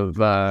type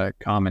of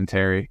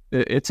commentary.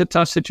 It's a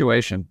tough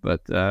situation,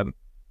 but.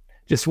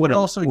 Just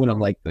wouldn't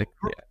like the.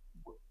 Yeah.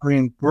 I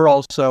mean, we're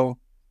also.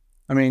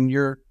 I mean,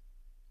 you're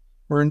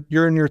in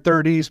your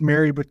 30s,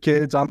 married with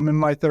kids. I'm in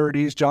my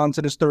 30s. John's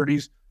in his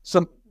 30s.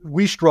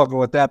 We struggle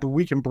with that, but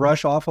we can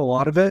brush off a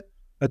lot of it.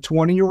 A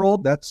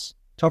 20-year-old, that's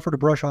tougher to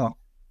brush off.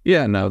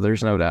 Yeah, no,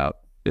 there's no doubt.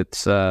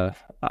 It's.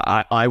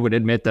 I would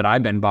admit that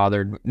I've been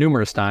bothered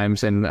numerous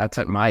times, and that's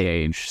at my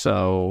age.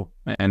 So,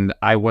 and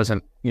I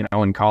wasn't,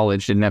 in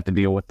college, didn't have to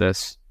deal with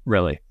this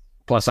really.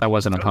 Plus, I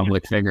wasn't a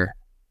public figure.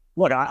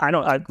 Look, I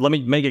don't. Let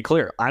me make it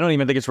clear. I don't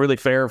even think it's really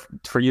fair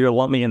for you to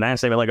lump me in that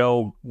statement, like,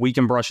 "Oh, we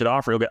can brush it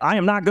off real good." I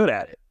am not good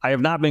at it. I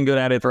have not been good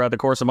at it throughout the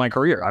course of my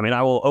career. I mean,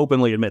 I will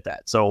openly admit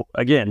that. So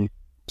again,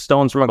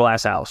 stones from a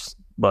glass house,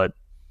 but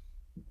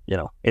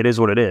it is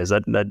what it is.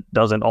 That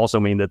doesn't also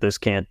mean that this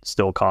can't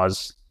still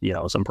cause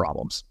some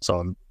problems.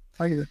 So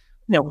it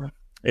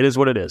is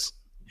what it is.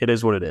 It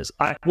is what it is.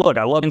 I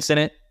love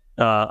Senate.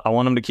 I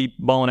want him to keep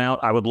balling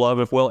out. I would love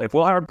if Will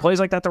Howard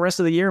plays like that the rest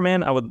of the year,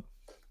 man. I would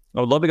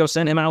love to go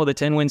send him out with a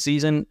 10-win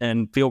season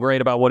and feel great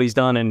about what he's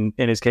done in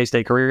his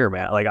K-State career,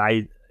 man.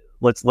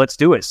 Let's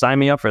do it. Sign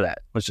me up for that.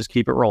 Let's just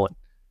keep it rolling.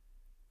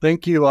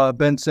 Thank you,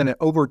 Ben Sinnott.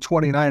 Over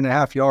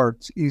 29.5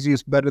 yards.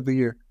 Easiest bet of the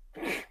year.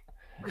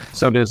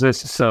 So does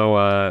this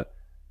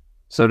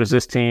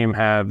team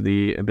have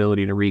the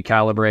ability to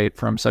recalibrate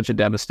from such a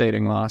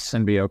devastating loss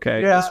and be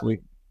okay this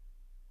week?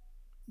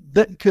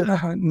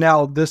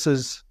 Now, this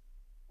is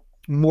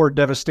more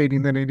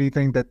devastating than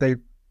anything that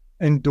they've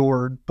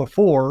endured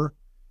before.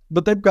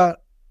 But they've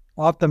got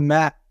off the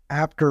mat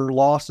after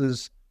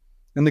losses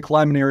in the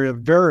Kleiman area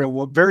very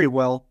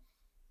well.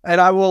 And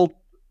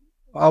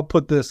I'll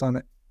put this on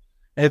it.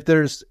 If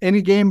there's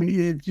any game,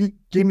 if you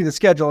give me the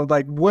schedule,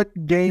 like what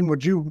game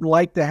would you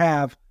like to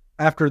have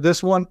after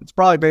this one? It's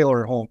probably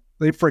Baylor at home.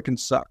 They freaking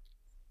suck.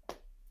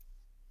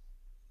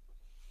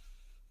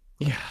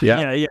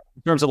 Yeah. In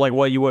terms of like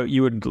what you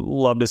would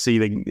love to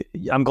see,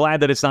 I'm glad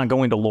that it's not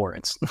going to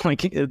Lawrence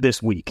like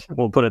this week.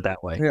 We'll put it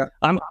that way. Yeah.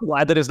 I'm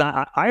glad that it's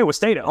not Iowa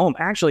State at home.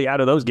 Actually,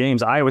 out of those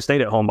games, Iowa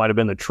State at home might have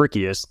been the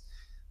trickiest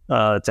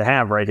to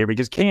have right here,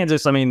 because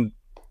Kansas, I mean,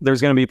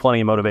 there's going to be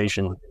plenty of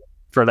motivation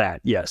for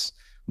that. Yes.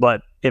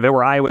 But if it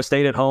were Iowa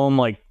State at home,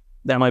 like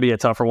that might be a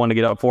tougher one to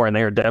get up for, and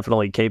they are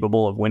definitely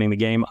capable of winning the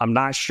game. I'm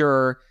not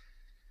sure.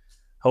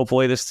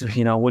 Hopefully this,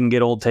 wouldn't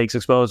get old takes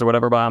exposed or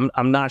whatever, but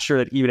I'm not sure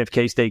that even if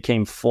K-State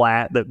came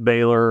flat, that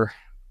Baylor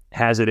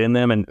has it in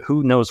them, and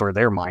who knows where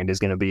their mind is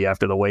going to be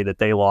after the way that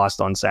they lost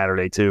on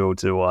Saturday too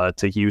to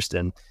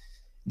Houston.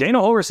 Dana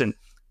Holgorsen,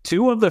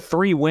 2 of the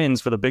 3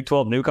 wins for the Big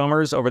 12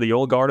 newcomers over the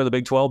old guard of the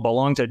Big 12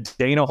 belong to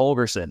Dana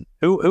Holgorsen.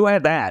 Who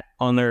had that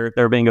on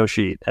their bingo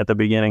sheet at the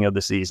beginning of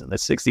the season? That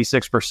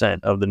 66%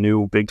 of the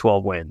new Big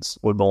 12 wins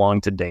would belong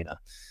to Dana.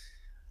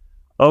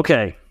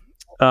 Okay.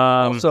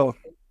 So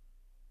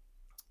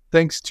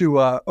thanks to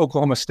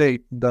Oklahoma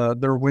State,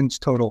 their wins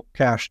total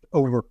cashed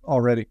over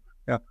already.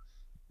 Yeah,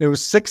 it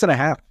was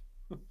 6.5.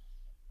 All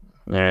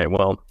right.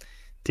 Well,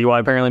 TY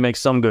apparently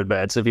makes some good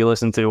bets. If you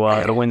listen to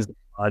the wins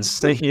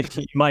odds,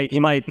 he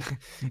might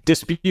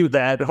dispute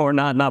that or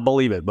not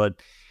believe it. But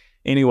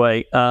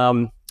anyway,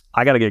 I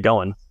got to get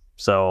going.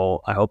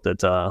 So I hope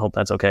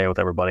that's okay with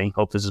everybody.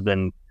 Hope this has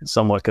been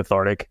somewhat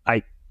cathartic.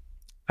 I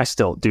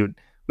still, dude,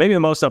 maybe the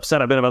most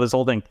upset I've been about this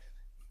whole thing.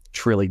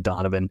 Trilly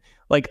Donovan,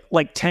 like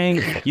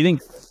Tang. You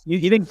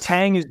think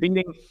Tang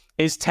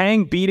is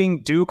Tang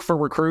beating Duke for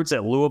recruits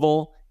at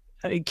Louisville?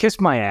 Kiss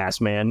my ass,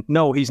 man.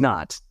 No, he's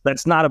not.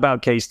 That's not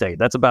about K-State.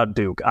 That's about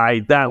Duke.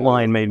 That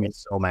line made me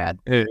so mad.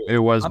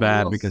 It was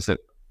bad because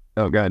it.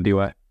 Oh God, do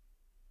I?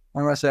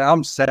 I'm gonna say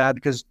I'm sad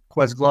because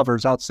Quez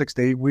Glover's out 6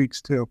 to 8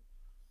 weeks too.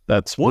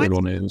 That's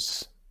brutal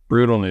news.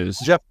 Brutal news.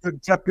 Jeff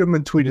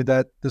Goodman tweeted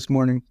that this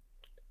morning.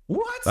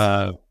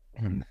 What?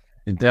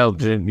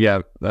 Intelligent,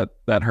 yeah,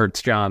 that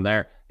hurts John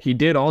there. He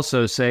did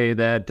also say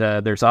that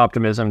there's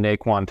optimism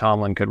Naquan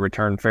Tomlin could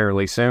return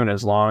fairly soon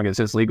as long as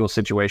his legal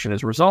situation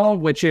is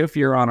resolved, which if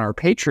you're on our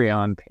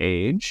Patreon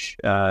page,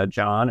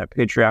 John, at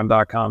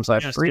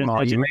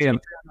patreon.com/3mall,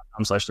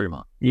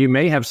 you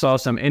may have saw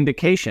some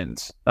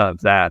indications of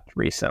that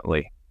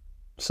recently.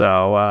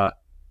 So,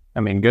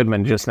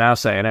 Goodman just now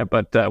saying it,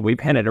 but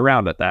we've hinted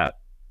around at that.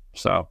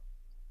 So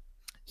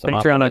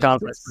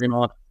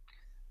Patreon.com/3mall.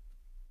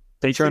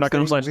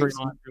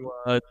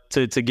 Patreon.com/3mall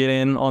to get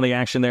in on the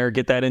action there,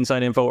 get that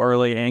inside info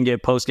early, and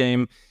get post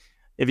game.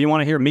 If you want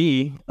to hear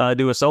me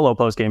do a solo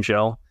post game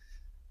show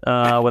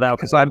without,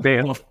 because I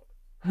bailed,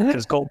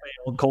 because Cole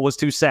bailed. Cole was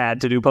too sad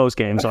to do post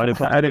game, so I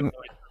didn't.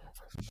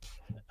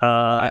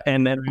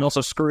 And then we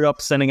also screwed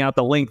up sending out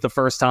the link the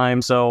first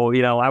time, so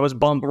I was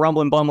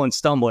rumbling, bumbling,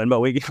 stumbling,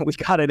 but we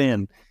got it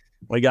in.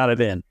 We got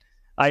it in.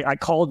 I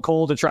called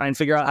Cole to try and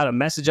figure out how to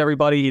message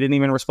everybody. He didn't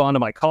even respond to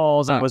my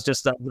calls. I was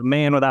just a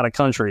man without a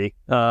country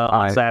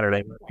on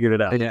Saturday. We figured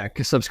it out. Yeah,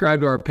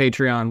 subscribe to our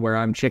Patreon where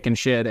I'm chicken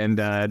shit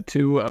and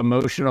too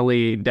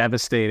emotionally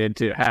devastated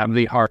to have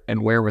the heart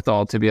and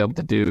wherewithal to be able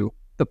to do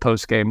the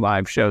post-game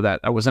live show. That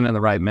I wasn't in the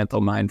right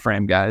mental mind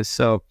frame, guys.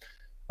 So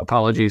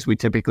apologies. We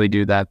typically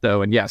do that,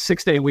 though. And yeah,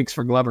 6 to 8 weeks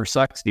for Glover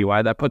sucks,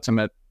 DY. That puts him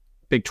at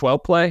Big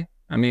 12 play.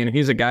 I mean,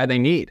 he's a guy they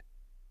need.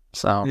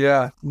 So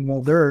yeah,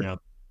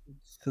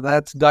 so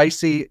that's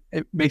dicey.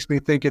 It makes me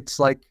think it's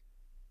like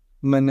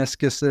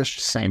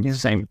meniscus-ish. Same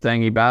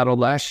thing he battled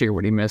last year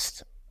when he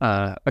missed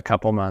a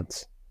couple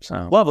months.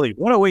 So lovely.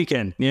 What a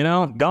weekend,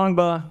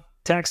 Gongba,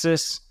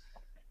 Texas,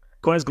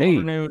 Quez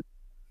Glover.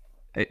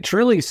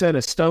 Trilly said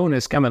a stone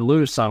is coming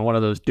loose on one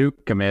of those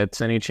Duke commits.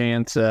 Any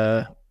chance,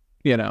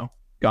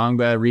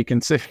 Gongba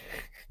reconsider?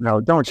 No,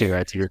 don't you do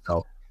that to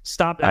yourself.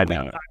 Stop. I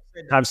know.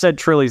 I've said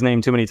Trilly's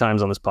name too many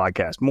times on this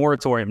podcast.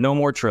 Moratorium. No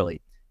more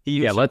Trilly.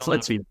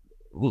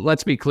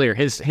 Let's be clear.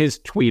 His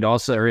tweet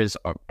also, or his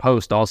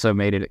post also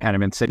made it kind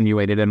of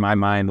insinuated in my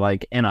mind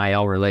like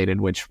NIL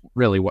related, which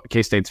really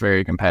K-State's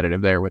very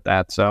competitive there with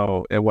that.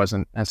 So it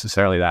wasn't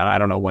necessarily that. I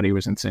don't know what he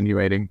was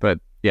insinuating, but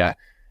yeah,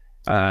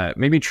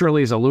 maybe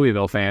Trilly's a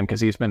Louisville fan because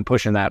he's been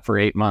pushing that for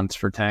 8 months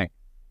for Tank.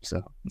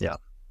 So yeah.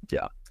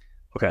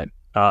 Okay.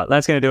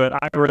 That's going to do it.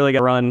 I really got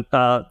to run.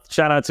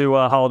 Shout out to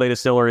Holiday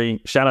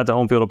Distillery. Shout out to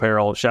Home Field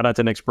Apparel. Shout out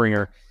to Nick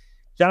Springer.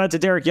 Shout out to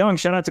Derek Young.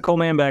 Shout out to Cole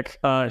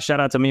Manbeck. Shout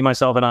out to me,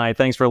 myself, and I.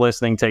 Thanks for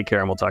listening. Take care,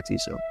 and we'll talk to you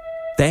soon.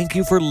 Thank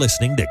you for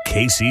listening to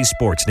KC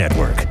Sports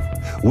Network.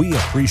 We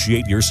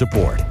appreciate your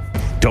support.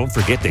 Don't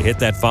forget to hit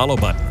that follow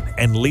button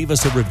and leave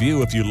us a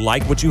review if you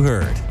like what you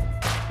heard.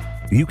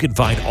 You can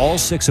find all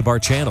 6 of our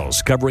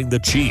channels covering the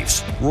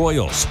Chiefs,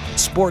 Royals,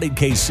 Sporting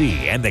KC,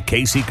 and the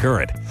KC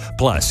Current,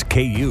 plus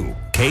KU,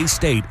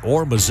 K-State,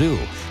 or Mizzou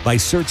by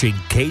searching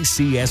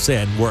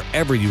KCSN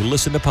wherever you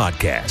listen to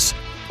podcasts.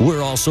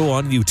 We're also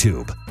on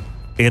YouTube.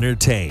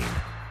 Entertain,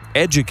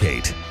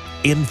 educate,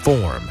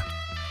 inform.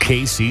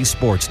 KC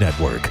Sports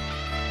Network.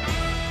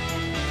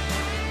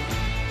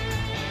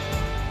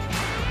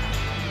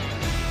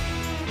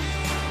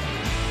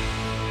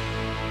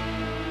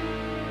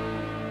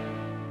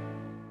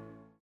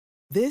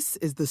 This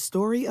is the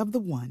story of the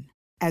one.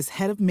 As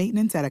head of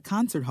maintenance at a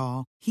concert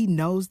hall, he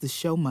knows the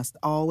show must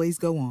always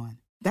go on.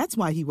 That's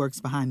why he works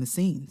behind the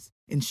scenes,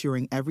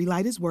 ensuring every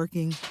light is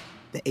working,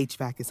 the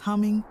HVAC is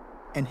humming,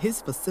 and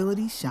his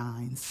facility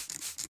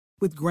shines.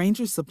 With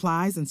Grainger's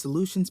supplies and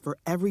solutions for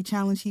every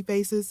challenge he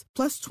faces,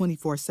 plus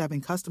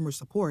 24/7 customer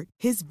support,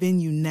 his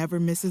venue never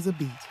misses a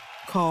beat.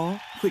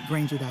 Call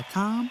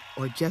quickgrainger.com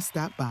or just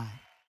stop by.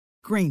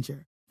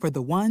 Grainger, for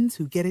the ones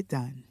who get it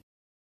done.